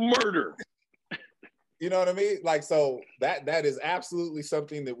handball. Murder. You know what I mean? Like, so that is absolutely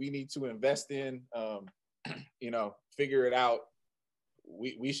something that we need to invest in. Figure it out.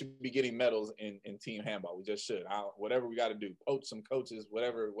 We should be getting medals in team handball. We just should. Whatever we got to do, poach some coaches,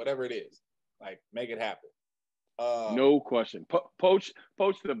 whatever it is, like, make it happen. No question. Poach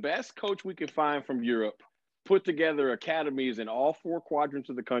the best coach we can find from Europe. Put together academies in all 4 quadrants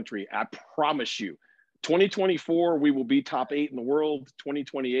of the country. I promise you, 2024 we will be top 8 in the world.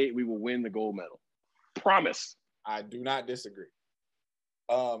 2028 we will win the gold medal. Promise. I do not disagree.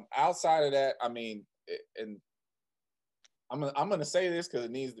 Outside of that, and I'm gonna say this because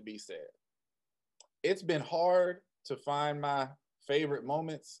it needs to be said. It's been hard to find my favorite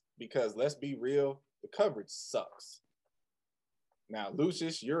moments because, let's be real, the coverage sucks. Now,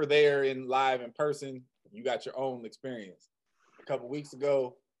 Lucius, you're there live in person. You got your own experience. A couple weeks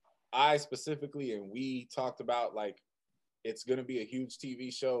ago, I specifically, and we talked about, like, it's gonna be a huge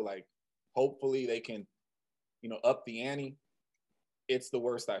TV show. Like, hopefully they can, up the ante. It's the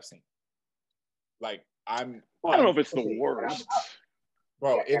worst I've seen. Like, I don't know if it's the worst.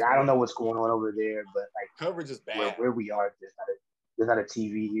 Bro, and I don't know what's going on over there, but like, coverage is bad. Where we are, there's not a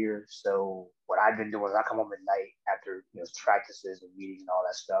TV here. So what I've been doing is I come home at night after practices and meetings and all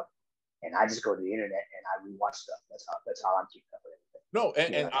that stuff, and I just go to the internet and I rewatch stuff. That's how I'm keeping up with everything. No,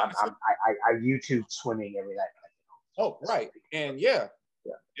 and I YouTube swimming every night. Oh, right, and yeah,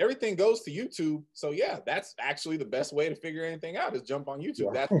 everything goes to YouTube. So yeah, that's actually the best way to figure anything out is jump on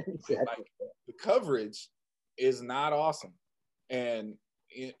YouTube. Yeah. That's like, the coverage is not awesome, and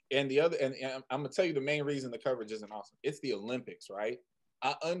the other, and I'm gonna tell you the main reason the coverage isn't awesome. It's the Olympics, right?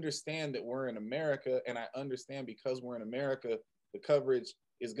 I understand that we're in America, and I understand because we're in America, the coverage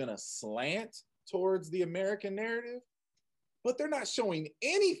is gonna slant towards the American narrative, but they're not showing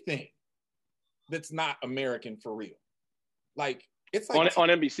anything that's not American for real. Like, it's like on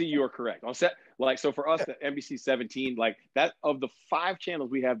NBC, you are correct. On set, like, so for us, the NBC 17, like, that of the 5 channels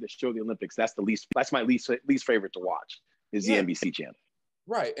we have that show the Olympics, that's my least favorite to watch is the NBC channel.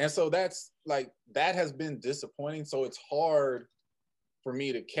 Right. And so that's like, that has been disappointing. So it's hard for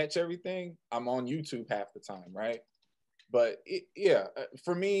me to catch everything. I'm on YouTube half the time, right? But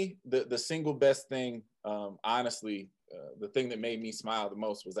for me, the single best thing, honestly, the thing that made me smile the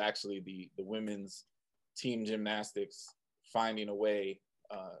most was actually the women's team gymnastics finding a way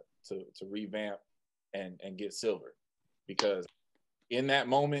to revamp and get silver, because in that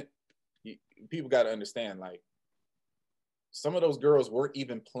moment, people got to understand, like, some of those girls weren't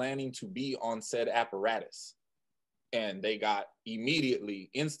even planning to be on said apparatus, and they got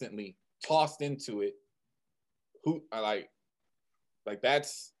instantly tossed into it. Like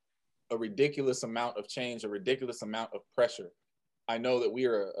that's a ridiculous amount of change, a ridiculous amount of pressure. I know that we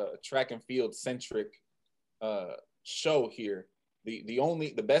are a track and field centric show here.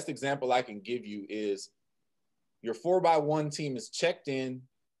 The best example I can give you is your 4x1 team is checked in.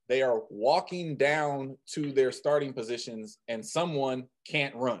 They are walking down to their starting positions, and someone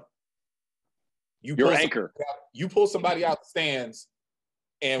can't run. Your anchor. You pull somebody out the stands,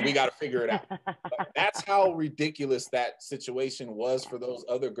 and we got to figure it out. Like, that's how ridiculous that situation was for those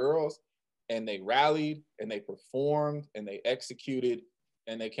other girls. And they rallied, and they performed, and they executed,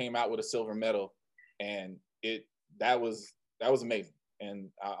 and they came out with a silver medal. And that was amazing.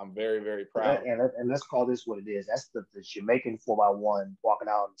 And I'm very, very proud. And let's call this what it is. That's the Jamaican 4x1 walking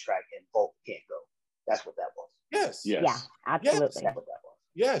out on the track and Bolt can't go. That's what that was. Yes. Yeah, absolutely. Yes. That's what that was.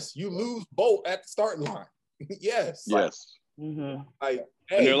 Yes, you lose Bolt at the starting line. Yes. Yes. Mm-hmm. Like,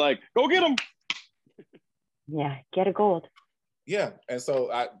 hey. And they're like, go get him. Yeah, get a gold. Yeah, and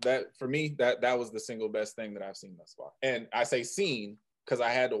so that for me, that was the single best thing that I've seen thus far. And I say seen because I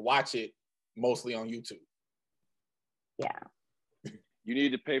had to watch it mostly on YouTube. Yeah. You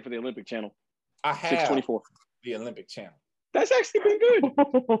need to pay for the Olympic channel. I have 624. the Olympic channel. That's actually been good.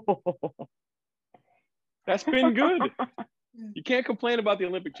 That's been good. You can't complain about the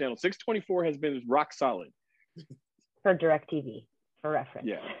Olympic channel. 624 has been rock solid. For DirecTV, for reference.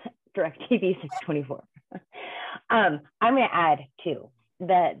 Yeah. DirecTV 624. I'm going to add too,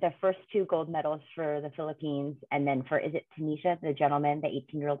 the first 2 gold medals for the Philippines, and then for, is it Tunisia, the gentleman, the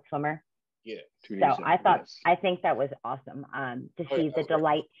 18-year-old swimmer? Yeah. Tunisia, so I think that was awesome to see the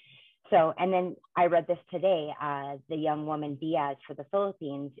delight. So, and then I read this today, the young woman Diaz for the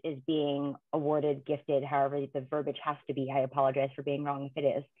Philippines is being awarded, gifted, however the verbiage has to be. I apologize for being wrong if it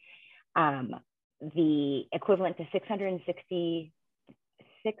is. The equivalent to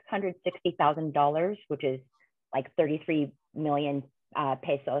 $660,000, which is like 33 million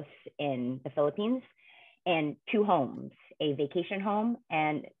pesos in the Philippines, and 2 homes, a vacation home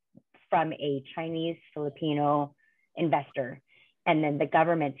and from a Chinese Filipino investor. And then the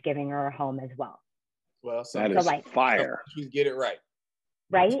government's giving her a home as well. Well, so that is like, fire. You get it right.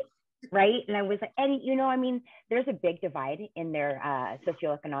 Right? Right? And I was like, and you know, I mean, there's a big divide in their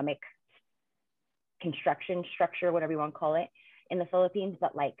socioeconomic construction structure, whatever you want to call it, in the Philippines,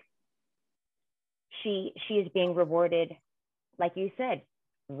 but like she is being rewarded, like you said,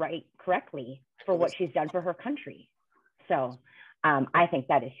 right, correctly, for what she's done for her country. So I think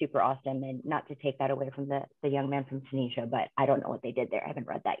that is super awesome, and not to take that away from the young man from Tunisia, but I don't know what they did there. I haven't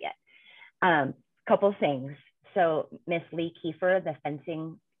read that yet. Couple things. So Miss Lee Kiefer, the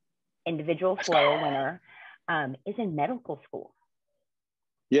fencing individual foil winner, is in medical school.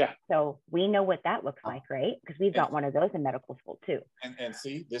 Yeah. So we know what that looks like, right? Because we've got one of those in medical school too. And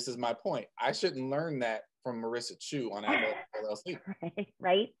see, this is my point. I shouldn't learn that from Marissa Chu on LLC.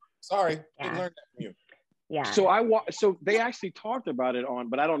 Right? Sorry, I didn't learn that from you. Yeah. So they actually talked about it on,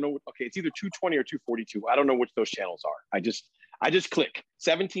 but I don't know. Okay, it's either 220 or 242. I don't know which those channels are. I just click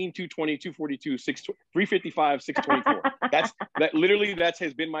 17, 220, 242, 355, 624. That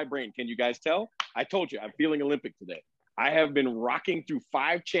has been my brain. Can you guys tell? I told you, I'm feeling Olympic today. I have been rocking through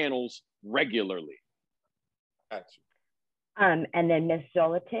 5 channels regularly. Gotcha. And then Miss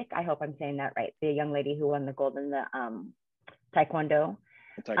Zolotic, I hope I'm saying that right, the young lady who won the gold in the taekwondo.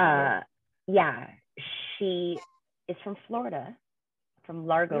 Yeah, she is from Florida, from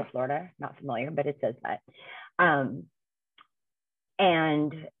Largo, Florida. Not familiar, but it says that.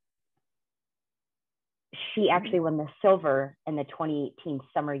 And she actually won the silver in the 2018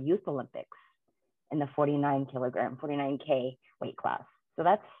 Summer Youth Olympics in the 49K weight class. So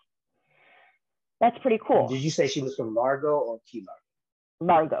that's pretty cool. Did you say she was from Largo or Key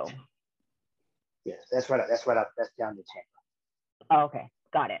Largo? Largo. Yes, that's right. That's down to Tampa. Oh, okay,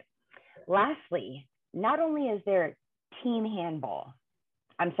 got it. Lastly, not only is there team handball,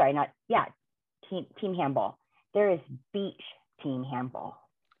 team handball, there is beach team handball.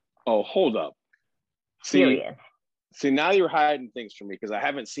 Oh, hold up. Serious. See, now you're hiding things from me because I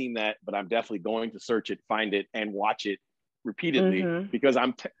haven't seen that, but I'm definitely going to search it, find it, and watch it repeatedly because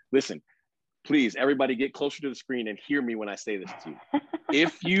listen, please, everybody get closer to the screen and hear me when I say this to you.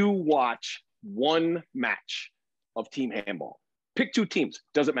 If you watch one match of team handball, pick 2 teams,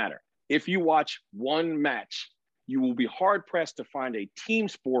 doesn't matter. If you watch one match, you will be hard pressed to find a team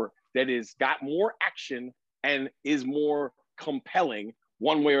sport that is got more action and is more compelling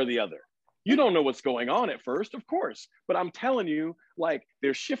one way or the other. You don't know what's going on at first, of course, but I'm telling you, like,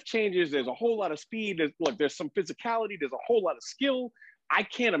 there's shift changes, there's a whole lot of speed, there's some physicality, there's a whole lot of skill. I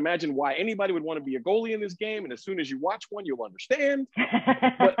can't imagine why anybody would want to be a goalie in this game. And as soon as you watch one, you'll understand.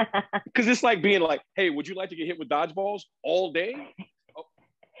 But because it's like being like, hey, would you like to get hit with dodgeballs all day?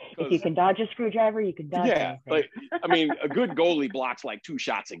 If you can dodge a screwdriver, you can dodge anything. Like, I mean, a good goalie blocks like 2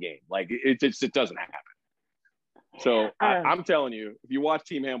 shots a game. Like, it doesn't happen. So I'm telling you, if you watch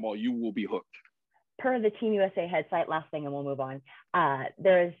team handball, you will be hooked. Per the Team USA head site, last thing, and we'll move on.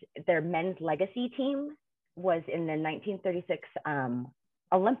 Their men's legacy team was in the 1936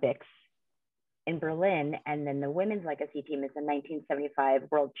 Olympics in Berlin, and then the women's legacy team is the 1975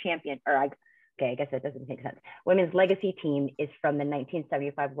 world champion. I guess that doesn't make sense. Women's legacy team is from the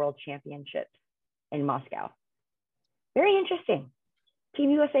 1975 world championships in Moscow. Very interesting.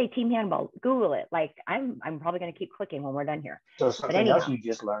 Team USA, team handball. Google it. Like, I'm probably going to keep clicking when we're done here. So something else you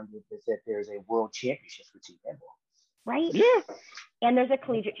just learned is that there's a world championship for team handball. Right? Yeah. And there's a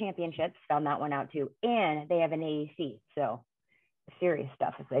collegiate championships. Found that one out too. And they have an AAC. So serious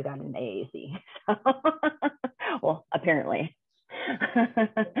stuff if they got an AAC. Well, apparently.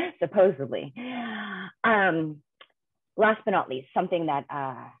 Supposedly. Last but not least, something that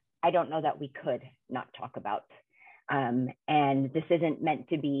I don't know that we could not talk about. And this isn't meant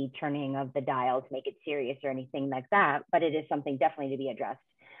to be turning of the dial to make it serious or anything like that, but it is something definitely to be addressed.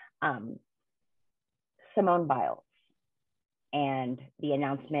 Simone Biles and the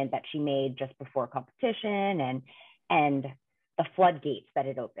announcement that she made just before competition and the floodgates that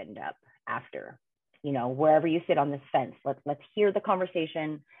it opened up after. You know, wherever you sit on this fence, let's hear the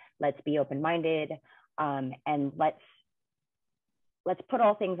conversation, let's be open-minded, and let's put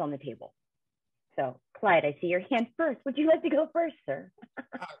all things on the table. So, Clyde, I see your hand first. Would you like to go first, sir?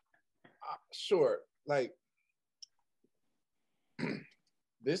 Sure. Like,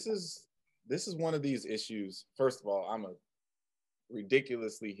 this is one of these issues. First of all, I'm a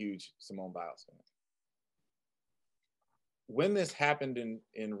ridiculously huge Simone Biles fan. When this happened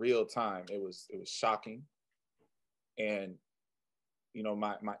in real time, it was shocking, and you know,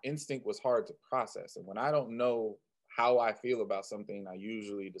 my instinct was hard to process. And when I don't know how I feel about something, I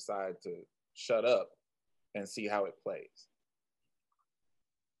usually decide to shut up and see how it plays.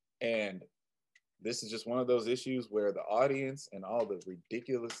 And this is just one of those issues where the audience and all the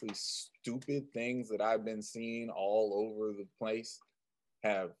ridiculously stupid things that I've been seeing all over the place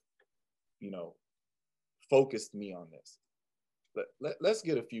have, you know, focused me on this. But let's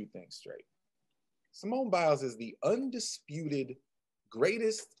get a few things straight. Simone Biles is the undisputed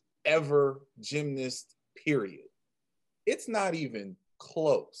greatest ever gymnast, period. It's not even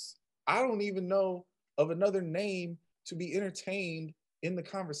close. I don't even know of another name to be entertained in the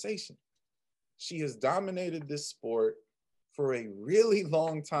conversation. She has dominated this sport for a really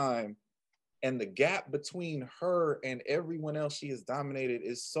long time, and the gap between her and everyone else she has dominated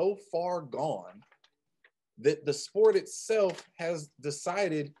is so far gone that the sport itself has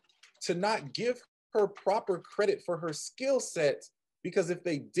decided to not give her proper credit for her skill set, because if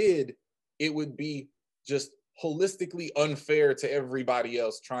they did, it would be just holistically unfair to everybody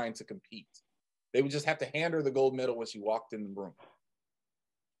else trying to compete. They would just have to hand her the gold medal when she walked in the room.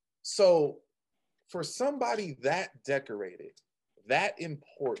 So for somebody that decorated, that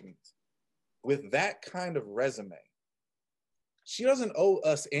important, with that kind of resume, she doesn't owe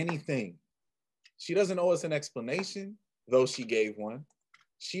us anything. She doesn't owe us an explanation, though she gave one.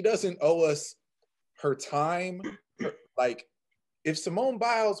 She doesn't owe us her time. Like, if Simone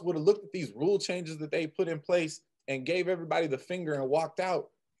Biles would have looked at these rule changes that they put in place and gave everybody the finger and walked out,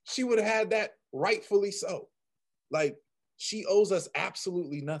 she would have had that, rightfully so. Like, she owes us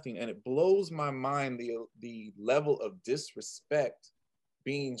absolutely nothing. And it blows my mind the level of disrespect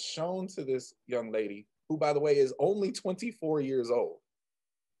being shown to this young lady, who, by the way, is only 24 years old.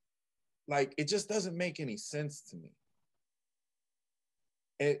 Like, it just doesn't make any sense to me.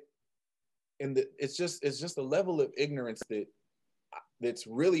 It's just a level of ignorance that's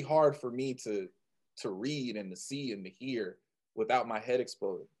really hard for me to read and to see and to hear without my head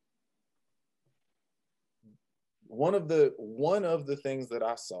exploding. One of the things that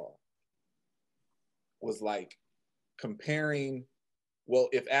I saw was like comparing, well,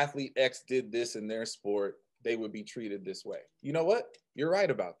 if athlete X did this in their sport, they would be treated this way. You know what? You're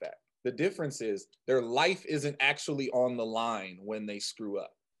right about that. The difference is their life isn't actually on the line when they screw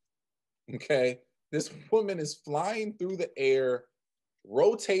up. Okay? This woman is flying through the air,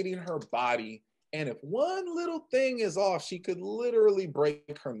 rotating her body, and if one little thing is off, she could literally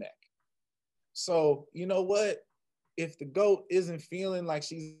break her neck. So, you know what? If the GOAT isn't feeling like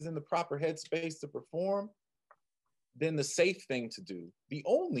she's in the proper headspace to perform, then the safe thing to do, the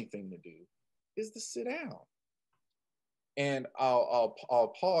only thing to do, is to sit down. And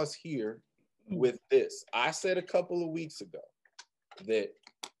I'll pause here with this. I said a couple of weeks ago that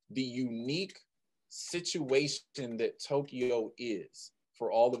the unique situation that Tokyo is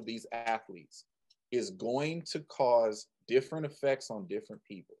for all of these athletes is going to cause different effects on different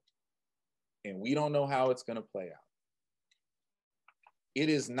people. And we don't know how it's going to play out. It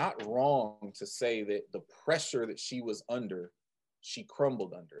is not wrong to say that the pressure that she was under, she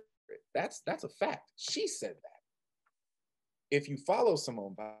crumbled under it. That's a fact. She said that. If you follow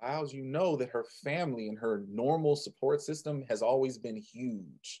Simone Biles, you know that her family and her normal support system has always been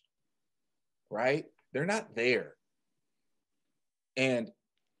huge, right? They're not there. And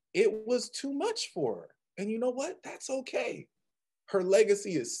it was too much for her. And you know what? That's okay. Her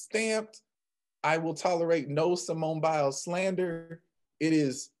legacy is stamped. I will tolerate no Simone Biles slander. It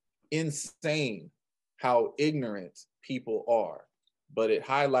is insane how ignorant people are, but it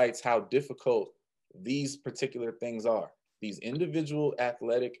highlights how difficult these particular things are. These individual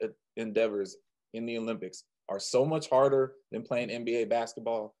athletic endeavors in the Olympics are so much harder than playing NBA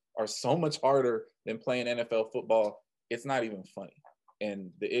basketball, are so much harder than playing NFL football. It's not even funny.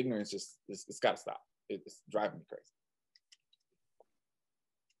 And the ignorance it's got to stop. It's driving me crazy.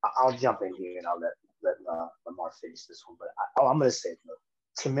 I'll jump in here and I'll let Lamar finish this one. But I'm going to say, look,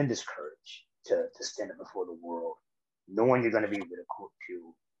 tremendous courage to stand up before the world, knowing you're going to be ridiculed,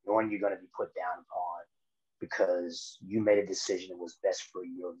 knowing you're going to be put down upon, because you made a decision that was best for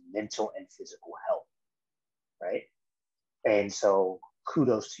your mental and physical health, right? And so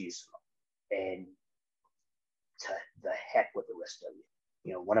kudos to you, Simone. And to the heck with the rest of you.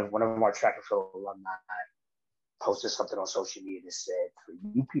 You know, one of our track and field alumni posted something on social media that said, for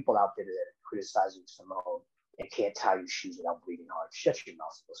you people out there that are criticizing Simone and can't tie your shoes without bleeding hard, shut your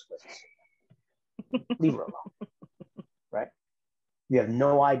mouth. Leave her alone, right? You have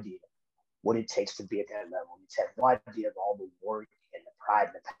no idea what it takes to be at that level. You have no idea of all the work and the pride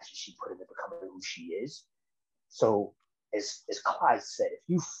and the passion she put into becoming who she is. So as Clyde said, if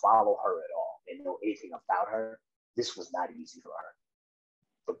you follow her at all and know anything about her, this was not easy for her.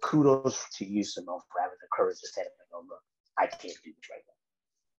 But kudos to you, Simone, for having the courage to stand up and go, look, I can't do this right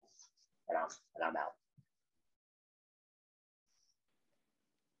now. And I'm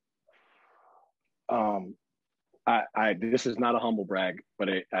out. This is not a humble brag, but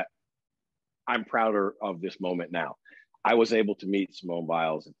I'm prouder of this moment now. I was able to meet Simone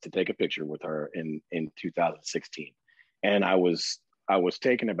Biles to take a picture with her in 2016. And I was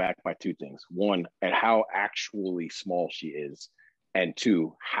taken aback by two things. One, at how actually small she is. And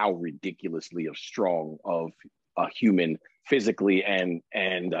two, how ridiculously strong of a human physically and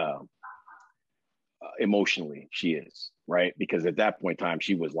emotionally she is, right? Because at that point in time,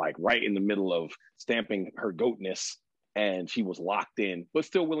 she was like right in the middle of stamping her goatness, and she was locked in, but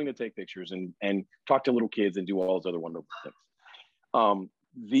still willing to take pictures and talk to little kids and do all those other wonderful things.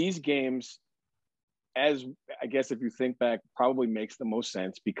 These games, as I guess if you think back, probably makes the most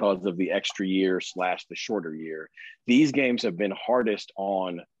sense because of the extra year / the shorter year. These games have been hardest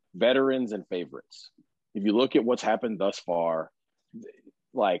on veterans and favorites. If you look at what's happened thus far,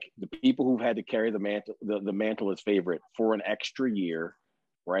 like the people who've had to carry the mantle as favorite for an extra year,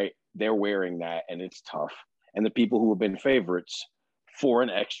 right? They're wearing that and it's tough. And the people who have been favorites for an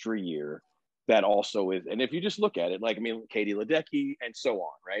extra year, that also is. And if you just look at it, like, I mean, Katie Ledecky and so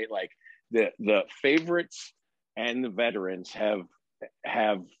on, right? Like the favorites and the veterans have,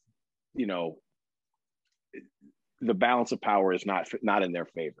 you know, the balance of power is not in their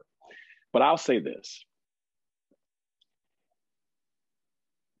favor. But I'll say this.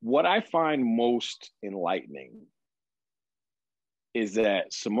 What I find most enlightening is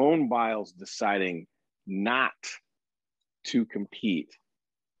that Simone Biles deciding not to compete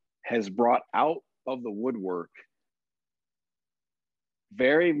has brought out of the woodwork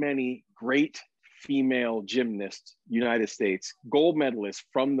very many great female gymnasts, United States, gold medalists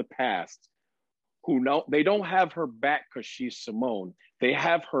from the past, who know they don't have her back because she's Simone. They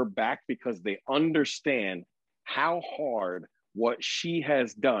have her back because they understand how hard what she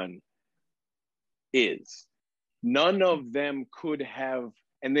has done is. None of them could have,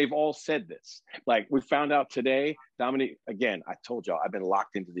 and they've all said this. Like we found out today, Dominique, again, I told y'all, I've been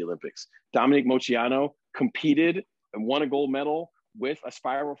locked into the Olympics. Dominique Moceanu competed and won a gold medal with a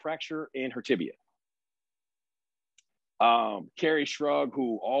spiral fracture in her tibia. Carrie Shrug,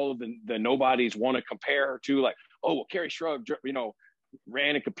 who all of the nobodies want to compare her to, like, oh, well, Carrie Shrug, you know,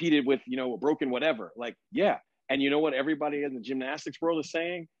 ran and competed with, you know, a broken whatever. Like, yeah. And you know what everybody in the gymnastics world is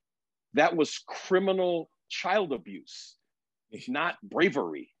saying? That was criminal child abuse, not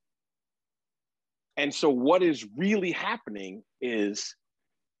bravery. And so what is really happening is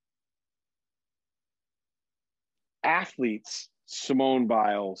athletes, Simone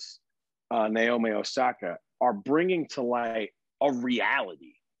Biles, Naomi Osaka, are bringing to light a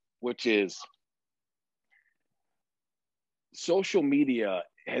reality, which is social media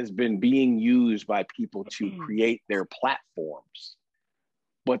has been being used by people to create their platforms.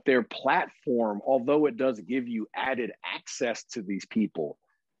 But their platform, although it does give you added access to these people,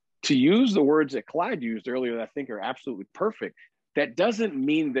 to use the words that Clyde used earlier that I think are absolutely perfect, that doesn't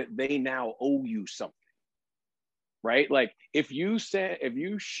mean that they now owe you something, right? Like if you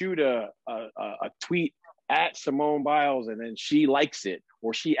shoot a tweet at Simone Biles and then she likes it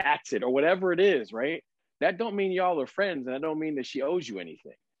or she acts it or whatever it is, right? That don't mean y'all are friends, and that don't mean that she owes you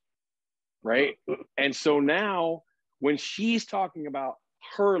anything, right? And so now when she's talking about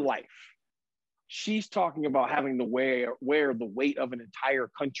her life, she's talking about having to wear the weight of an entire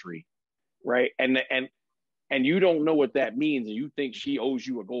country, right? And you don't know what that means, and you think she owes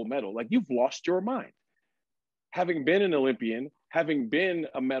you a gold medal. Like, you've lost your mind. Having been an Olympian, having been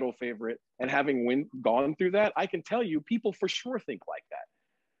a medal favorite, and having gone through that, I can tell you people for sure think like that.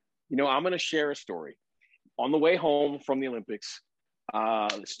 You know, I'm going to share a story. On the way home from the Olympics,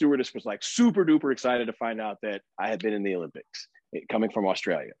 the stewardess was like super duper excited to find out that I had been in the Olympics, coming from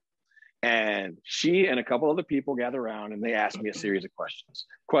Australia. And she and a couple other people gathered around and they asked me a series of questions.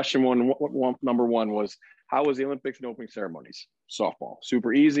 Question number one was, how was the Olympics and opening ceremonies? Softball,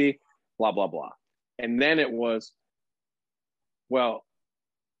 super easy, blah, blah, blah. And then it was, well,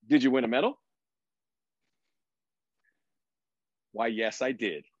 did you win a medal? Why, yes, I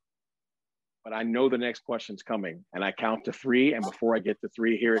did. But I know the next question's coming, and I count to three, and before I get to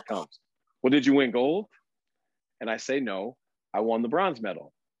three, here it comes. Well, did you win gold? And I say, no, I won the bronze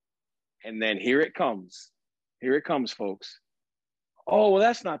medal. And then here it comes. Here it comes, folks. Oh, well,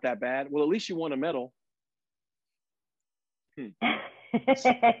 that's not that bad. Well, at least you won a medal.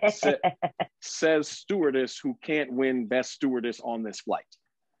 Says stewardess who can't win best stewardess on this flight.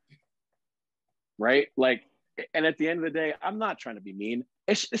 Right? Like, and at the end of the day, I'm not trying to be mean.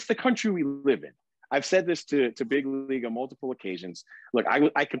 It's the country we live in. I've said this to Big League on multiple occasions. Look,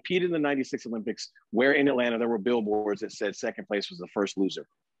 I competed in the 96 Olympics where in Atlanta there were billboards that said second place was the first loser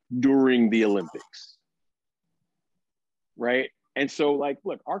during the Olympics. Right? And so, like,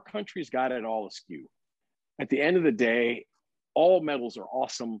 look, our country's got it all askew. At the end of the day, all medals are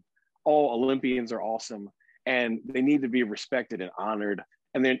awesome. All Olympians are awesome. And they need to be respected and honored.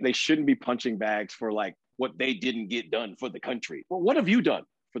 And they shouldn't be punching bags for, like, what they didn't get done for the country. Well, what have you done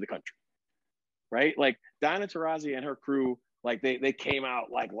for the country? Right? Like, Diana Taurasi and her crew, like, they came out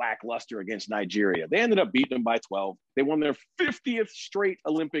like lackluster against Nigeria. They ended up beating them by 12. They won their 50th straight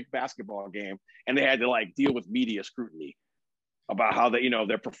Olympic basketball game, and they had to, like, deal with media scrutiny about how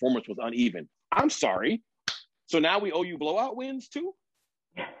their performance was uneven. I'm sorry. So now we owe you blowout wins too?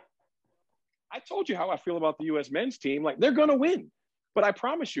 I told you how I feel about the U.S. men's team. Like, they're going to win. But I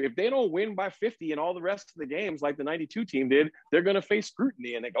promise you, if they don't win by 50 in all the rest of the games like the 92 team did, they're going to face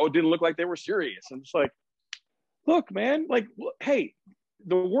scrutiny. And it didn't look like they were serious. And it's like, look, man, like, hey,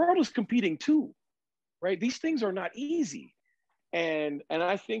 the world is competing too, right? These things are not easy. And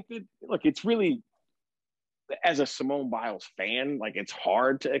I think that, look, it's really, as a Simone Biles fan, like, it's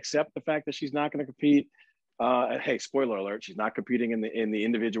hard to accept the fact that she's not going to compete. Hey, spoiler alert, she's not competing in the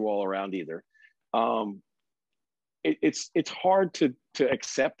individual all around either. It's hard to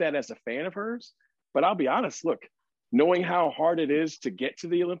accept that as a fan of hers, but I'll be honest, look, knowing how hard it is to get to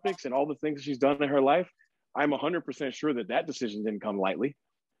the Olympics and all the things she's done in her life, I'm 100% sure that decision didn't come lightly.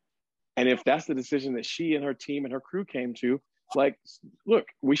 And if that's the decision that she and her team and her crew came to, like, look,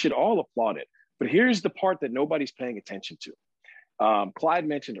 we should all applaud it. But here's the part that nobody's paying attention to. Clyde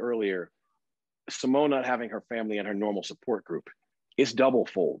mentioned earlier, Simone not having her family and her normal support group. It's double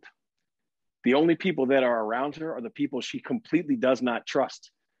fold. The only people that are around her are the people she completely does not trust.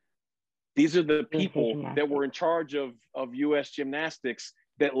 These are the people that were in charge of U.S. gymnastics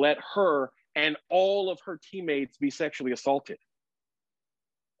that let her and all of her teammates be sexually assaulted.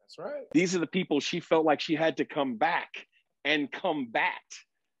 That's right. These are the people she felt like she had to come back and combat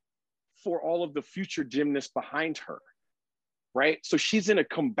for all of the future gymnasts behind her, right? So she's in a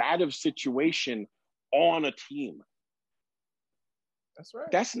combative situation on a team. That's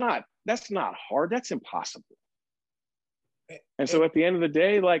right. That's not hard. That's impossible. And so at the end of the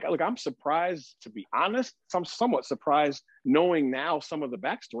day, like, look, I'm surprised, to be honest. I'm somewhat surprised knowing now some of the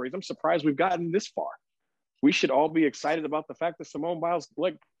backstories. I'm surprised we've gotten this far. We should all be excited about the fact that Simone Biles,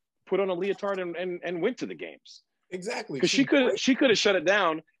 like, put on a leotard and went to the games. Exactly. Because she could have shut it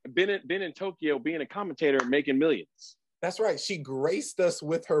down, been in Tokyo, being a commentator, making millions. That's right. She graced us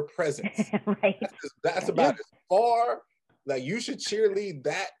with her presence. Right. That's about as far. Like, you should cheerlead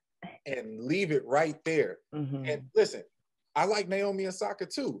that and leave it right there. Mm-hmm. And listen, I like Naomi Osaka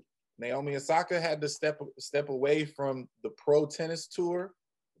too. Naomi Osaka had to step away from the pro tennis tour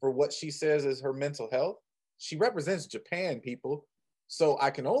for what she says is her mental health. She represents Japan, people. So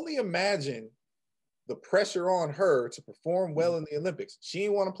I can only imagine the pressure on her to perform well in the Olympics. She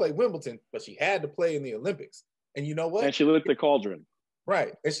didn't want to play Wimbledon, but she had to play in the Olympics. And you know what? And she lit the cauldron.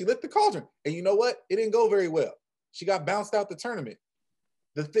 Right. And she lit the cauldron. And you know what? It didn't go very well. She got bounced out the tournament.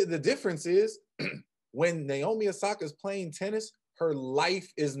 The difference is when Naomi Osaka is playing tennis, her life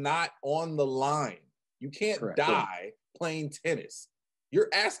is not on the line. You can't die playing tennis.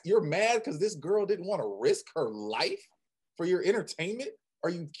 You're mad because this girl didn't want to risk her life for your entertainment? Are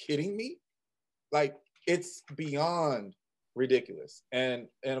you kidding me? Like, it's beyond ridiculous. And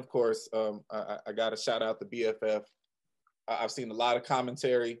of course, I got to shout out the BFF. I've seen a lot of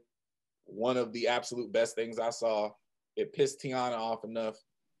commentary. One of the absolute best things I saw, it pissed Tiana off enough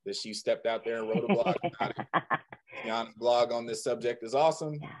that she stepped out there and wrote a blog about it. Tiana's blog on this subject is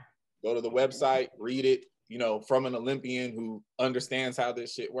awesome. Go to the website, read it, you know, from an Olympian who understands how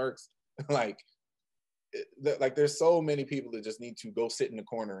this shit works. Like there's so many people that just need to go sit in the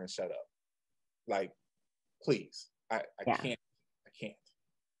corner and shut up. Like, please, I can't.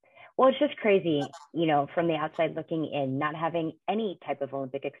 Well, it's just crazy, you know, from the outside looking in, not having any type of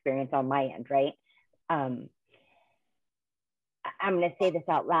Olympic experience on my end, right? I'm going to say this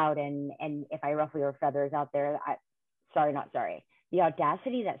out loud, and if I ruffle your feathers out there, not sorry. The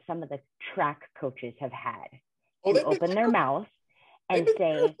audacity that some of the track coaches have had to open their mouth and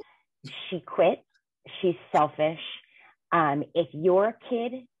say, she quit, she's selfish. If your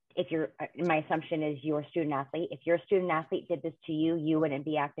kid, my assumption is you're a student athlete, if your student athlete did this to you, you wouldn't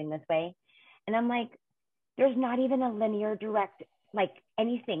be acting this way. And I'm like, there's not even a linear direct, like,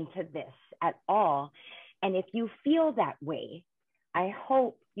 anything to this at all. And if you feel that way, I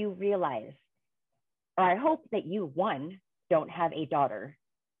hope you realize, or I hope that you, one, don't have a daughter,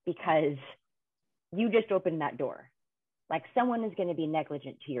 because you just opened that door. Like, someone is going to be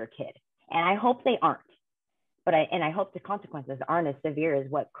negligent to your kid. And I hope they aren't. But I hope the consequences aren't as severe as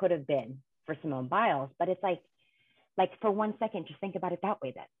what could have been for Simone Biles. But it's like for 1 second, just think about it that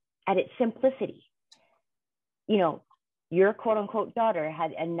way then. At its simplicity, you know, your quote unquote daughter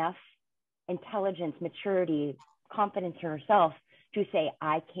had enough intelligence, maturity, confidence in herself to say,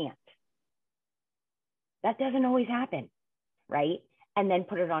 I can't. That doesn't always happen, right? And then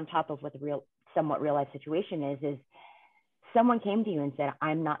put it on top of what the somewhat real life situation is someone came to you and said,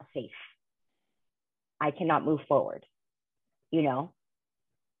 I'm not safe. I cannot move forward, you know?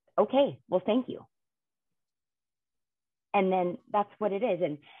 Okay, well, thank you. And then that's what it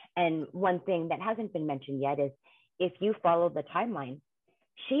is. And one thing that hasn't been mentioned yet is, if you follow the timeline,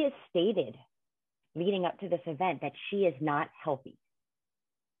 she has stated leading up to this event that she is not healthy.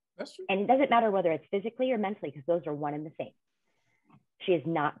 That's true. And it doesn't matter whether it's physically or mentally, because those are one and the same. She has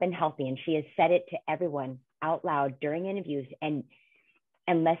not been healthy, and she has said it to everyone out loud during interviews. And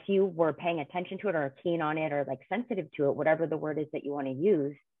unless you were paying attention to it or keen on it or like sensitive to it, whatever the word is that you want to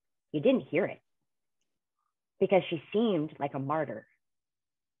use, you didn't hear it, because she seemed like a martyr.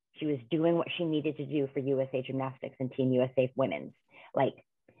 She was doing what she needed to do for USA Gymnastics and Team USA Women's. Like,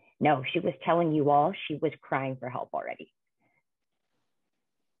 no, she was telling you all she was crying for help already.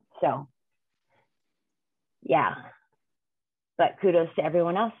 So, yeah. But kudos to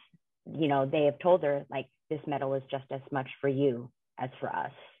everyone else. You know, they have told her, like, this medal is just as much for you as for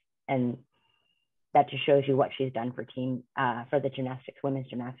us. And that just shows you what she's done for the gymnastics, women's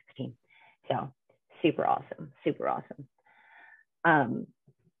gymnastics team. So super awesome, super awesome.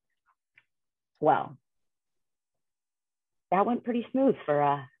 Well, that went pretty smooth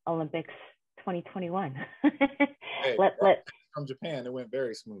for Olympics 2021. Hey, from Japan, it went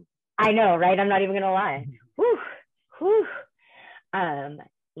very smooth. I know, right? I'm not even gonna lie. Whew, whew.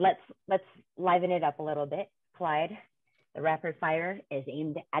 Let's liven it up a little bit. Clyde, the rapid fire is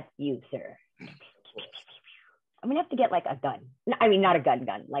aimed at you, sir. I'm gonna have to get like a gun. I mean, not a gun,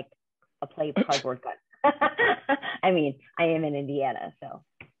 like a cardboard gun. I mean, I am in Indiana, so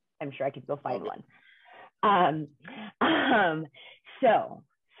I'm sure I could go find one. So,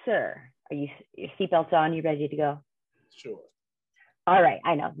 sir, are your seatbelts on? You ready to go? Sure. All right.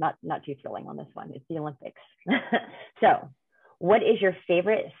 I know, not too thrilling on this one. It's the Olympics. So, what is your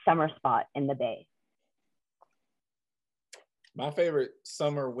favorite summer spot in the Bay? My favorite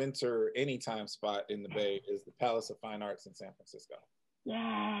summer, winter, anytime spot in the Bay is the Palace of Fine Arts in San Francisco.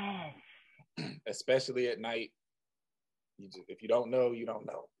 Yes. Especially at night. If you don't know, you don't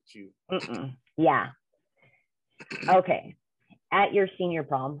know. Yeah. Okay. At your senior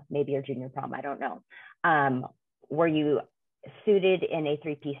prom, maybe your junior prom, I don't know. Were you suited in a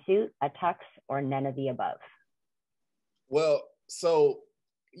three-piece suit, a tux, or none of the above? Well, so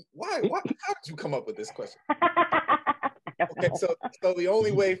how did you come up with this question? Okay, so the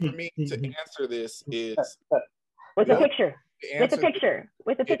only way for me to answer this is with a picture. With a not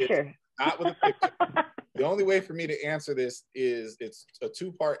with a picture. The only way for me to answer this is it's a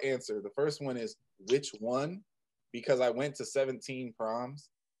two-part answer. The first one is which one, because I went to 17 proms.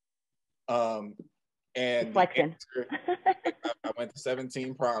 And Reflection. I went to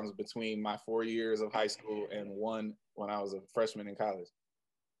 17 proms between my 4 years of high school and one when I was a freshman in college.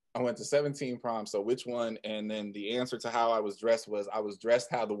 I went to 17 proms, so which one? And then the answer to how I was dressed was I was dressed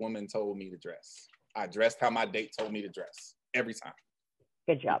how the woman told me to dress. I dressed how my date told me to dress every time.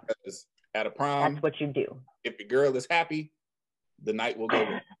 Good job. Because at a prom, that's what you do. If the girl is happy, the night will go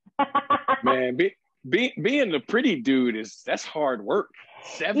well. Man, being the pretty dude that's hard work.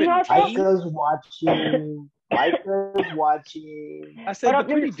 17. Micah's watching. I said the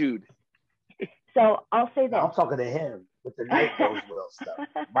pretty dude. So I'll say that. I'm talking to him with the night goes well stuff.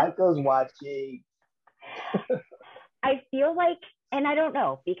 Micah's watching. I feel like, and I don't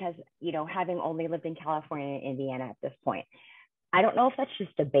know, because, having only lived in California and Indiana at this point, I don't know if that's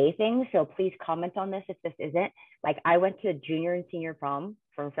just a Bay thing. So please comment on this if this isn't. Like, I went to junior and senior prom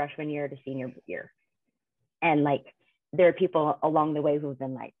from freshman year to senior year. And like, there are people along the way who've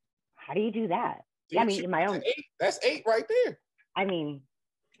been like, how do you do that? I mean, my own. That's 8 right there. I mean,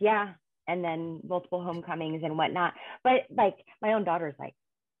 yeah. And then multiple homecomings and whatnot. But like, my own daughter's like,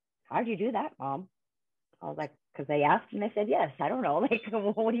 how'd you do that, Mom? I was like, because they asked and I said, yes. I don't know. Like,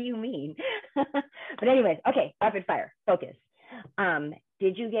 what do you mean? But anyways, okay, rapid fire, focus.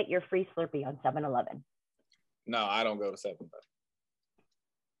 Did you get your free Slurpee on 7-Eleven? No, I don't go to 7-Eleven.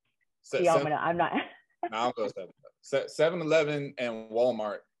 I'm not. No, I don't go to 7-Eleven. 7-Eleven and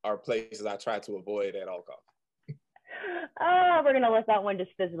Walmart are places I try to avoid at all costs. We're going to let that one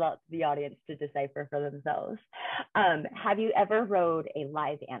just fizzle out to the audience to decipher for themselves. Have you ever rode a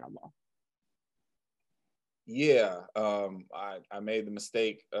live animal? Yeah. I made the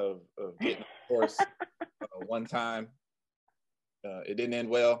mistake of getting a horse one time. It didn't end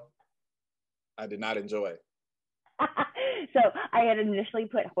well. I did not enjoy it. So I had initially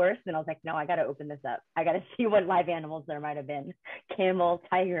put horse, and I was like, no, I got to open this up. I got to see what live animals there might have been. Camel,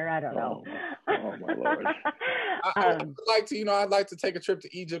 tiger, I don't know. Oh my Lord. I'd like to take a trip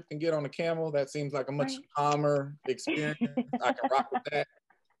to Egypt and get on a camel. That seems like a much calmer experience. I can rock with that.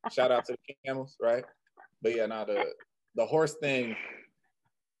 Shout out to the camels, right? But yeah, the horse thing,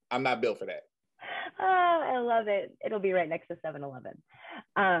 I'm not built for that. Oh, I love it. It'll be right next to 7-Eleven.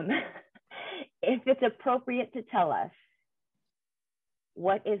 If it's appropriate to tell us,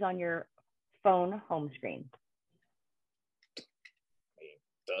 what is on your phone home screen?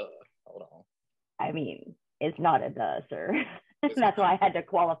 Duh. Hold on. I mean, it's not a duh, sir. That's why I had to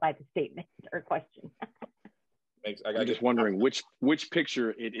qualify the statement or question. I'm just wondering which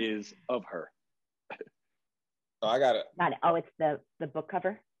picture it is of her. Oh, I got it. Got it. Oh, it's the book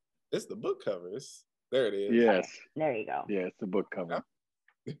cover? It's the book cover. There it is. Yes. Okay, there you go. Yeah, it's the book cover.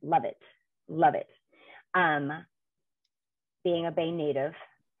 Love it. Love it. Being a Bay native,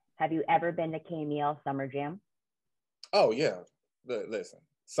 have you ever been to KMEL Summer Jam? Oh, yeah. Listen,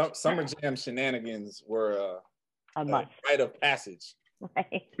 Summer Jam shenanigans were a rite of passage.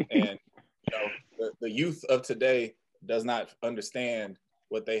 Right. And the youth of today does not understand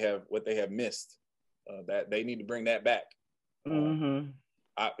what they have missed. That they need to bring that back. Mm-hmm.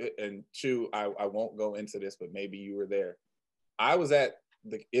 I won't go into this, but maybe you were there. I was at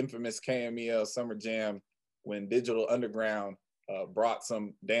the infamous KMEL Summer Jam when Digital Underground brought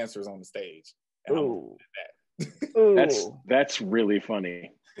some dancers on the stage. And Ooh. That's really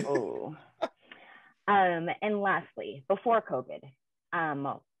funny. Ooh. And lastly, before COVID,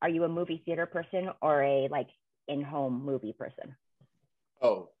 are you a movie theater person or a in-home movie person?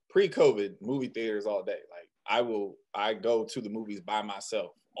 Oh, pre-COVID, movie theaters all day. I go to the movies by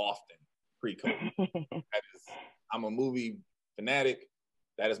myself often pre-COVID. I'm a movie fanatic.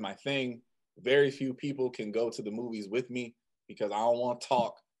 That is my thing. Very few people can go to the movies with me because I don't want to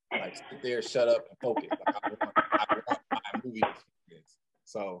talk. Sit there, shut up, and focus. I want my movie experience.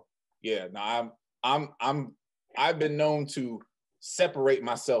 So yeah, I've been known to separate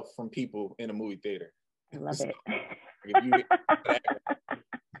myself from people in a movie theater. I love it.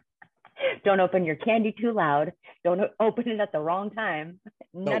 Don't open your candy too loud. Don't open it at the wrong time.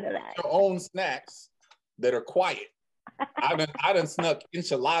 None of that. Your own snacks that are quiet. I done snuck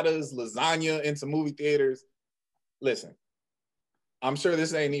enchiladas, lasagna into movie theaters. Listen, I'm sure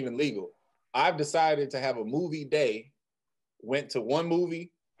this ain't even legal, I've decided to have a movie day. Went to one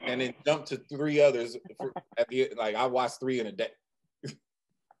movie and then jumped to 3 others. At the like, I watched 3 in a day.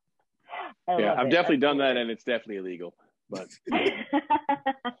 Yeah, I've definitely done that, and it's definitely illegal. But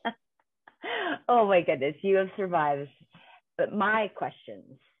oh my goodness, you have survived. But my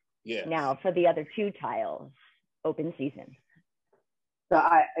questions. Yeah. Now for the other 2 tiles, open season. So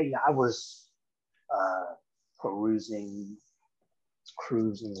I was cruising,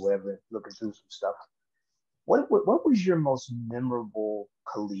 whatever, looking through some stuff. What was your most memorable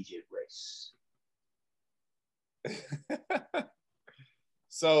collegiate race?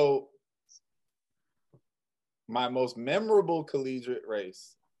 So my most memorable collegiate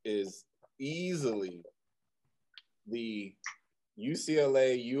race is easily the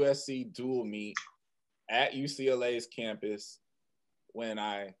UCLA USC dual meet at UCLA's campus when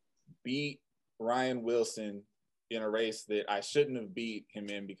I beat Ryan Wilson in a race that I shouldn't have beat him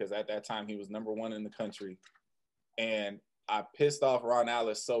in, because at that time he was number 1 in the country. And I pissed off Ron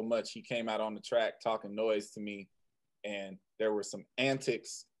Alice so much, he came out on the track talking noise to me, and there were some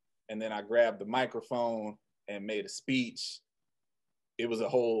antics. And then I grabbed the microphone and made a speech. It was a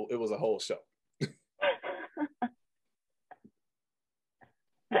whole show.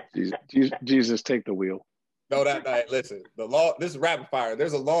 Jesus, take the wheel. No, listen, this is rapid fire.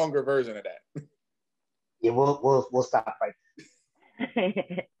 There's a longer version of that. Yeah, we'll stop right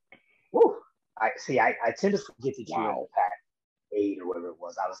there. Woo. I tend to forget that you were in the Pac 8 or whatever it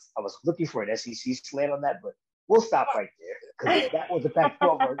was. I was looking for an SEC slant on that, but we'll stop right there because that was a Pac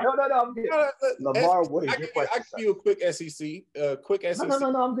 12 one. No, I'm good. Lamar, what is your question? I can give you a quick SEC.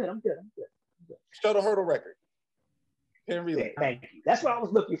 No, I'm good. Shuttle hurdle record. Penn relay. Thank you. That's what I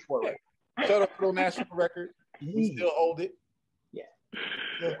was looking for. Right? Shuttle hurdle national record. We still hold it. Yeah.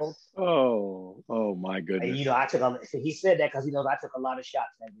 Oh my goodness. And, he said that because he knows I took a lot of shots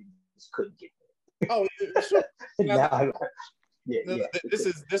and we just couldn't get there. Oh, sure.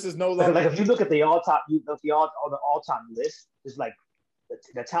 This is no longer like if you look at the all-time list, there's like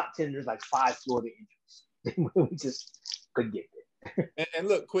the top 10. There's like 5 Florida injuries. We just couldn't get there. And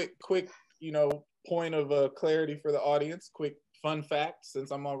look, quick, point of clarity for the audience. Quick fun fact, since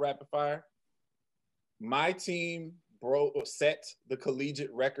I'm on rapid fire. My team set the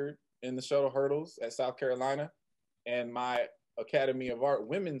collegiate record in the shuttle hurdles at South Carolina, and my Academy of Art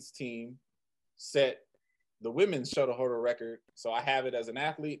women's team set the women's shuttle hurdle record. So I have it as an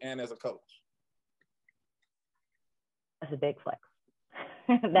athlete and as a coach. That's a big flex.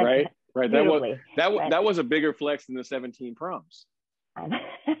 Right. That was a bigger flex than the 17 proms. I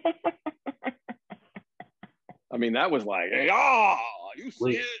mean, that was like, hey, you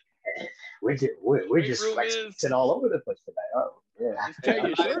see it. We're just flexing all over the place tonight. Oh, yeah. Just take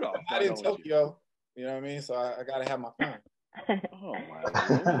your shirt off. Not in Tokyo. You know what I mean? So I got to have my fun. Oh, my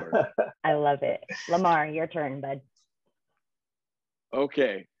Lord. I love it. Lamar, your turn, bud.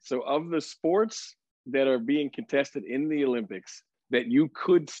 Okay. So of the sports that are being contested in the Olympics that you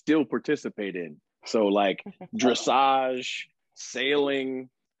could still participate in, so like dressage, sailing,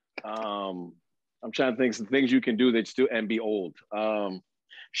 I'm trying to think some things you can do that still and be old.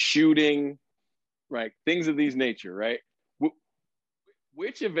 Shooting, right? Things of these nature, right?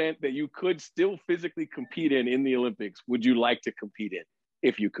 Which event that you could still physically compete in the Olympics would you like to compete in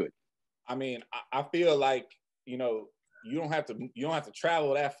if you could? I mean, I feel like, you don't have to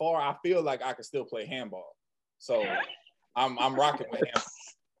travel that far. I feel like I could still play handball. So I'm rocking with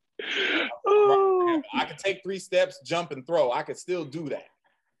handball. I could take 3 steps, jump and throw. I could still do that.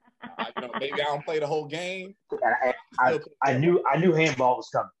 Maybe I don't play the whole game. I knew handball was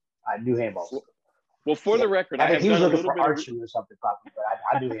coming. I knew handball was coming. Well, for the record, I have he was done looking for archery or something probably, but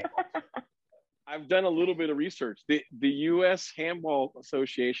I knew handball. I've done a little bit of research. The U.S. Handball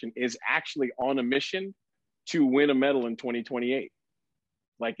Association is actually on a mission to win a medal in 2028.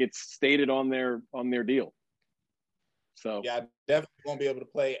 Like it's stated on their deal. So yeah, I definitely won't be able to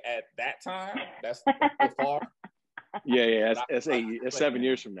play at that time. That's far. Yeah. That's 7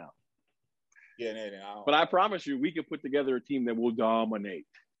 years from now. Yeah. But I promise you, we can put together a team that will dominate.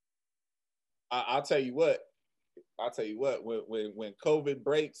 I'll tell you what. When COVID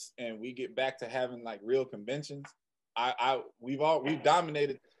breaks and we get back to having like real conventions, we've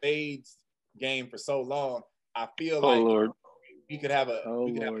dominated the spades game for so long. I feel like we could have a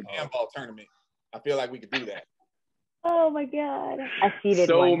handball tournament. I feel like we could do that. Oh my God! I seeded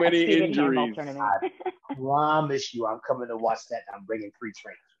so many injuries. I promise you, I'm coming to watch that. I'm bringing 3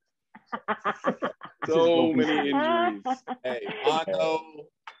 trainers. So many injuries. Hey, Mondo,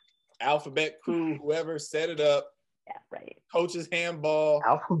 Alphabet Crew, whoever set it up. Yeah, right. Coaches handball.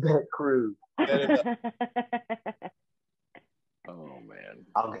 Alphabet Crew. Set it up. Oh man.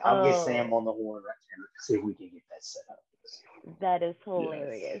 I'll get Sam on the horn and see if we can get that set up. That is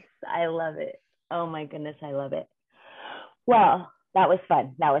hilarious. Yes. I love it. Oh my goodness, I love it. Well, that was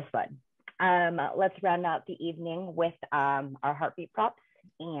fun. Let's round out the evening with our heartbeat props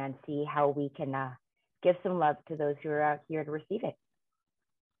and see how we can give some love to those who are out here to receive it.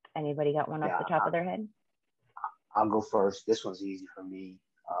 Anybody got one off the top of their head? I'll go first. This one's easy for me.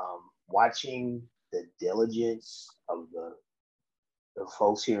 Watching the diligence of the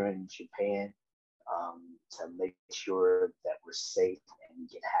folks here in Japan to make sure that we're safe and we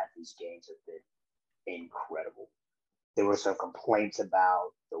can have these games have been incredible. There were some complaints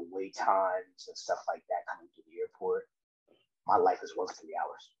about the wait times and stuff like that coming to the airport. My life is worth 3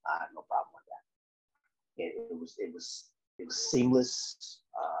 hours. I have no problem with that. It was seamless.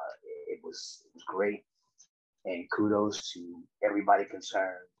 It was great, and kudos to everybody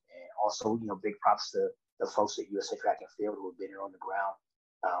concerned. And also, big props to the folks at USA Track and Field who have been here on the ground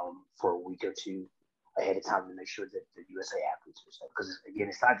for a week or two ahead of time to make sure that the USA athletes are safe. Because again,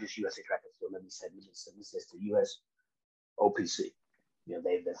 it's not just USA Track and Field. Let me say it's the US OPC. They've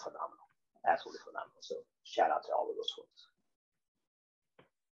been phenomenal, absolutely phenomenal. So shout out to all of those folks.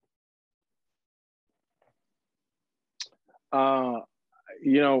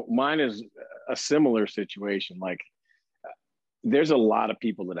 Mine is a similar situation. Like, there's a lot of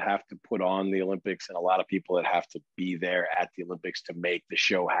people that have to put on the Olympics and a lot of people that have to be there at the Olympics to make the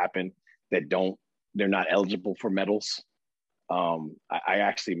show happen they're not eligible for medals. I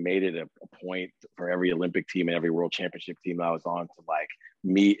actually made it a point for every Olympic team and every world championship team I was on to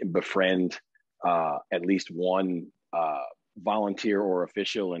meet and befriend at least one volunteer or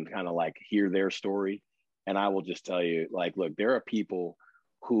official and kind of hear their story. And I will just tell you, look, there are people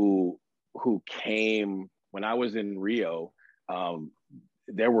who came when I was in Rio.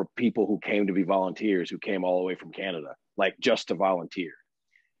 There were people who came to be volunteers who came all the way from Canada, just to volunteer.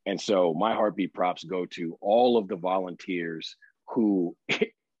 And so my heartbeat props go to all of the volunteers who,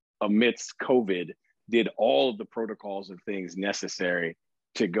 amidst COVID, did all of the protocols and things necessary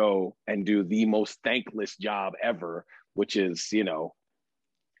to go and do the most thankless job ever, which is,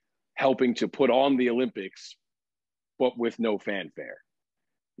 helping to put on the Olympics, but with no fanfare.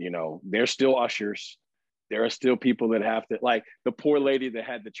 They're still ushers. There are still people that have to, the poor lady that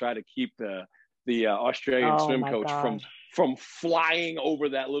had to try to keep the Australian swim coach from flying over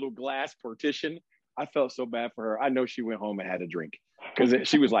that little glass partition. I felt so bad for her. I know she went home and had a drink because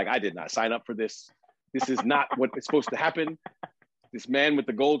she was like, I did not sign up for this. This is not what is supposed to happen. This man with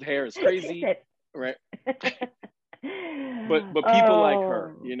the gold hair is crazy, right? But people like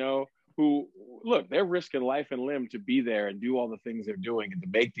her, who, look, they're risking life and limb to be there and do all the things they're doing and to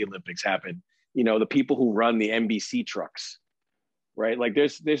make the Olympics happen. The people who run the NBC trucks, right?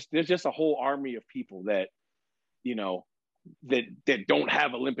 There's just a whole army of people that, that don't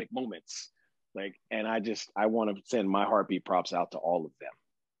have Olympic moments. And I want to send my heartbeat props out to all of them.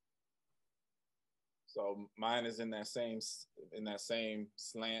 So mine is in that same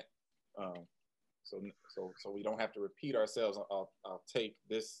slant. So we don't have to repeat ourselves. I'll take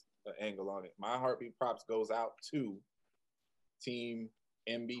this angle on it. My heartbeat props goes out to Team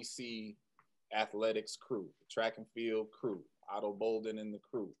NBC athletics crew, the track and field crew, Otto Bolden and the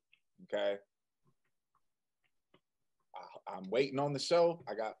crew. Okay. I'm waiting on the show.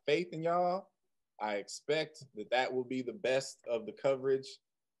 I got faith in y'all. I expect that will be the best of the coverage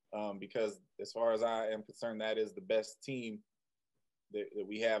because as far as I am concerned, that is the best team that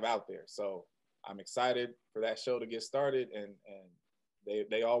we have out there. So I'm excited for that show to get started, and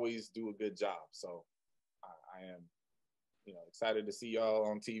they always do a good job. So I am, excited to see y'all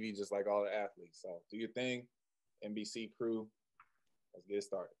on TV just like all the athletes. So do your thing, NBC crew. Let's get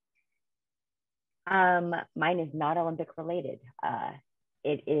started. Mine is not Olympic related.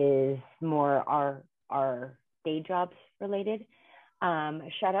 It is more our day jobs related.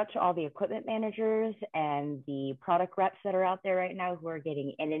 Shout out to all the equipment managers and the product reps that are out there right now who are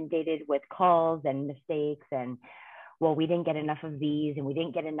getting inundated with calls and mistakes and, well, we didn't get enough of these and we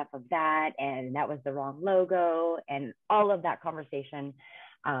didn't get enough of that and that was the wrong logo and all of that conversation.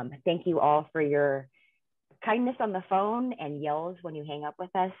 Thank you all for your kindness on the phone and yells when you hang up with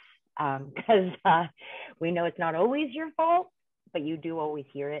us because we know it's not always your fault, but you do always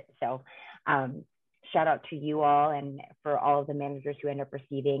hear it. So shout out to you all and for all of the managers who end up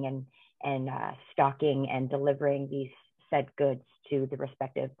receiving and stocking and delivering these said goods to the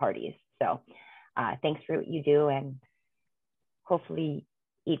respective parties. So thanks for what you do, and hopefully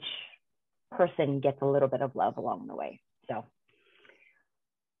each person gets a little bit of love along the way. So,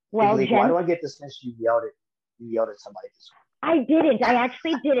 well, hey, Jen, why do I get the sense you yelled at somebody this week? I didn't. I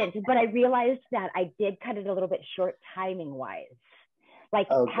actually didn't. But I realized that I did cut it a little bit short timing wise. Like,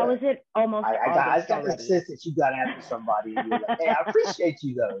 Okay. how is it almost I got the already? sense that you got after somebody. And you're like, hey, I appreciate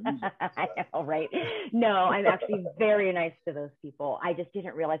you though. I know, right? No, I'm actually very nice to those people. I just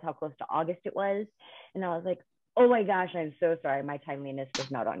didn't realize how close to August it was. And I was like, oh my gosh, I'm so sorry. My timeliness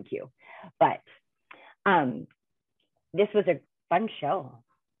was not on cue. But this was a fun show.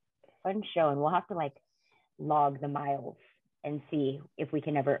 And we'll have to like log the miles and see if we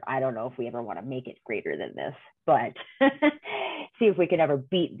can ever, I don't know if we ever want to make it greater than this, but see if we can ever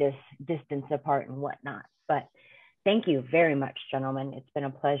beat this distance apart and whatnot. But thank you very much, gentlemen. It's been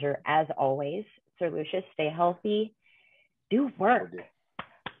a pleasure as always. Sir Lucius, stay healthy, do work.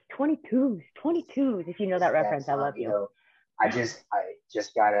 22s, if you know that reference, I love you. Know, I just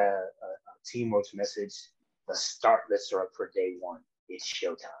got a Teamworks message. The start lists are up for day 1. It's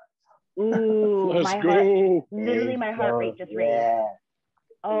showtime. Ooh, Let's my go. heart, literally my heart rate just raised. Yeah,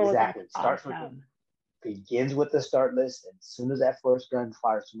 Oh, exactly. that's Starts awesome. begins with the start list, and as soon as that first gun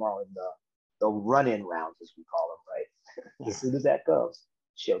fires tomorrow in the run-in rounds, as we call them, right? As soon as that goes,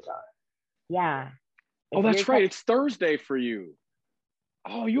 showtime. Yeah. Oh, that's right. It's Thursday for you.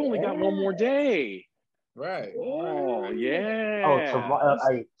 Oh, you only got one more day. Right. Oh, yeah.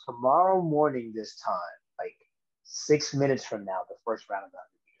 Oh, tomorrow morning this time, like 6 minutes from now, the first round of the 100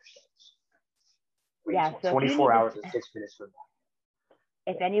 meter starts. Yeah, so 24 hours and 6 minutes from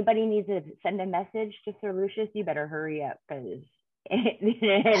now. If anybody needs to send a message to Sir Lucius, you better hurry up because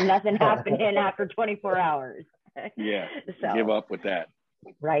nothing happening after 24 hours. Yeah. So, give up with that.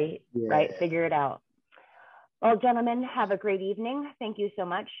 Right. Yeah. Right. Figure it out. Well, gentlemen, have a great evening. Thank you so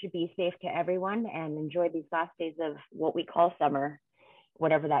much. Be safe to everyone and enjoy these last days of what we call summer,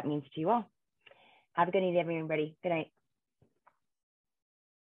 whatever that means to you all. Have a good evening, everybody. Good night.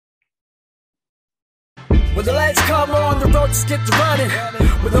 When the lights come on, the road just get to running.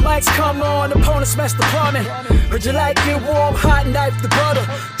 When the lights come on, opponents smash the plumbing. Heard you like it warm, hot, knife the butter.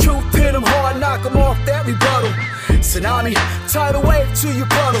 Truth hit them hard, knock them off that rebuttal. Tsunami, tidal wave to your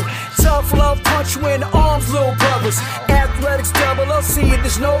puddle. Tough love, punch you in the arms, little brothers. Athletics, double OC,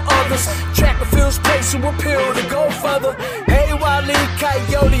 there's no others. Track and field's pacing with pill to go further. Hey, Wile E.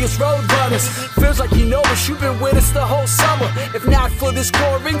 Coyote, it's road runners. Feels like you know us, you've been with us the whole summer. If not for this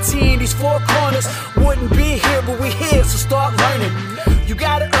quarantine, these 4 corners wouldn't be here, but we here, so start learning. You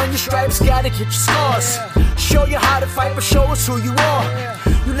gotta earn your stripes, gotta get your scars. Show you how to fight, but show us who you are.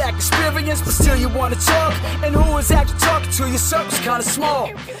 You lack experience, but still you wanna talk. And who is actually talking to you? Circle's kinda small.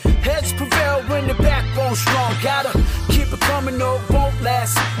 Heads prevail when the backbone's strong. Gotta keep it coming, no, it won't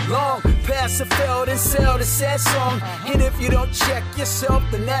last long. Pass a failed and sell the sad song. And if you don't check yourself,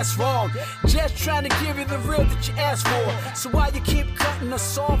 then that's wrong. Just trying to give you the real that you asked for. So why you keep cutting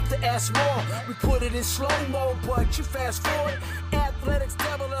us off to ask more? We put it in slow-mo, but you fast forward. Athletics,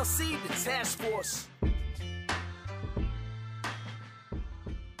 Double LC, the task force.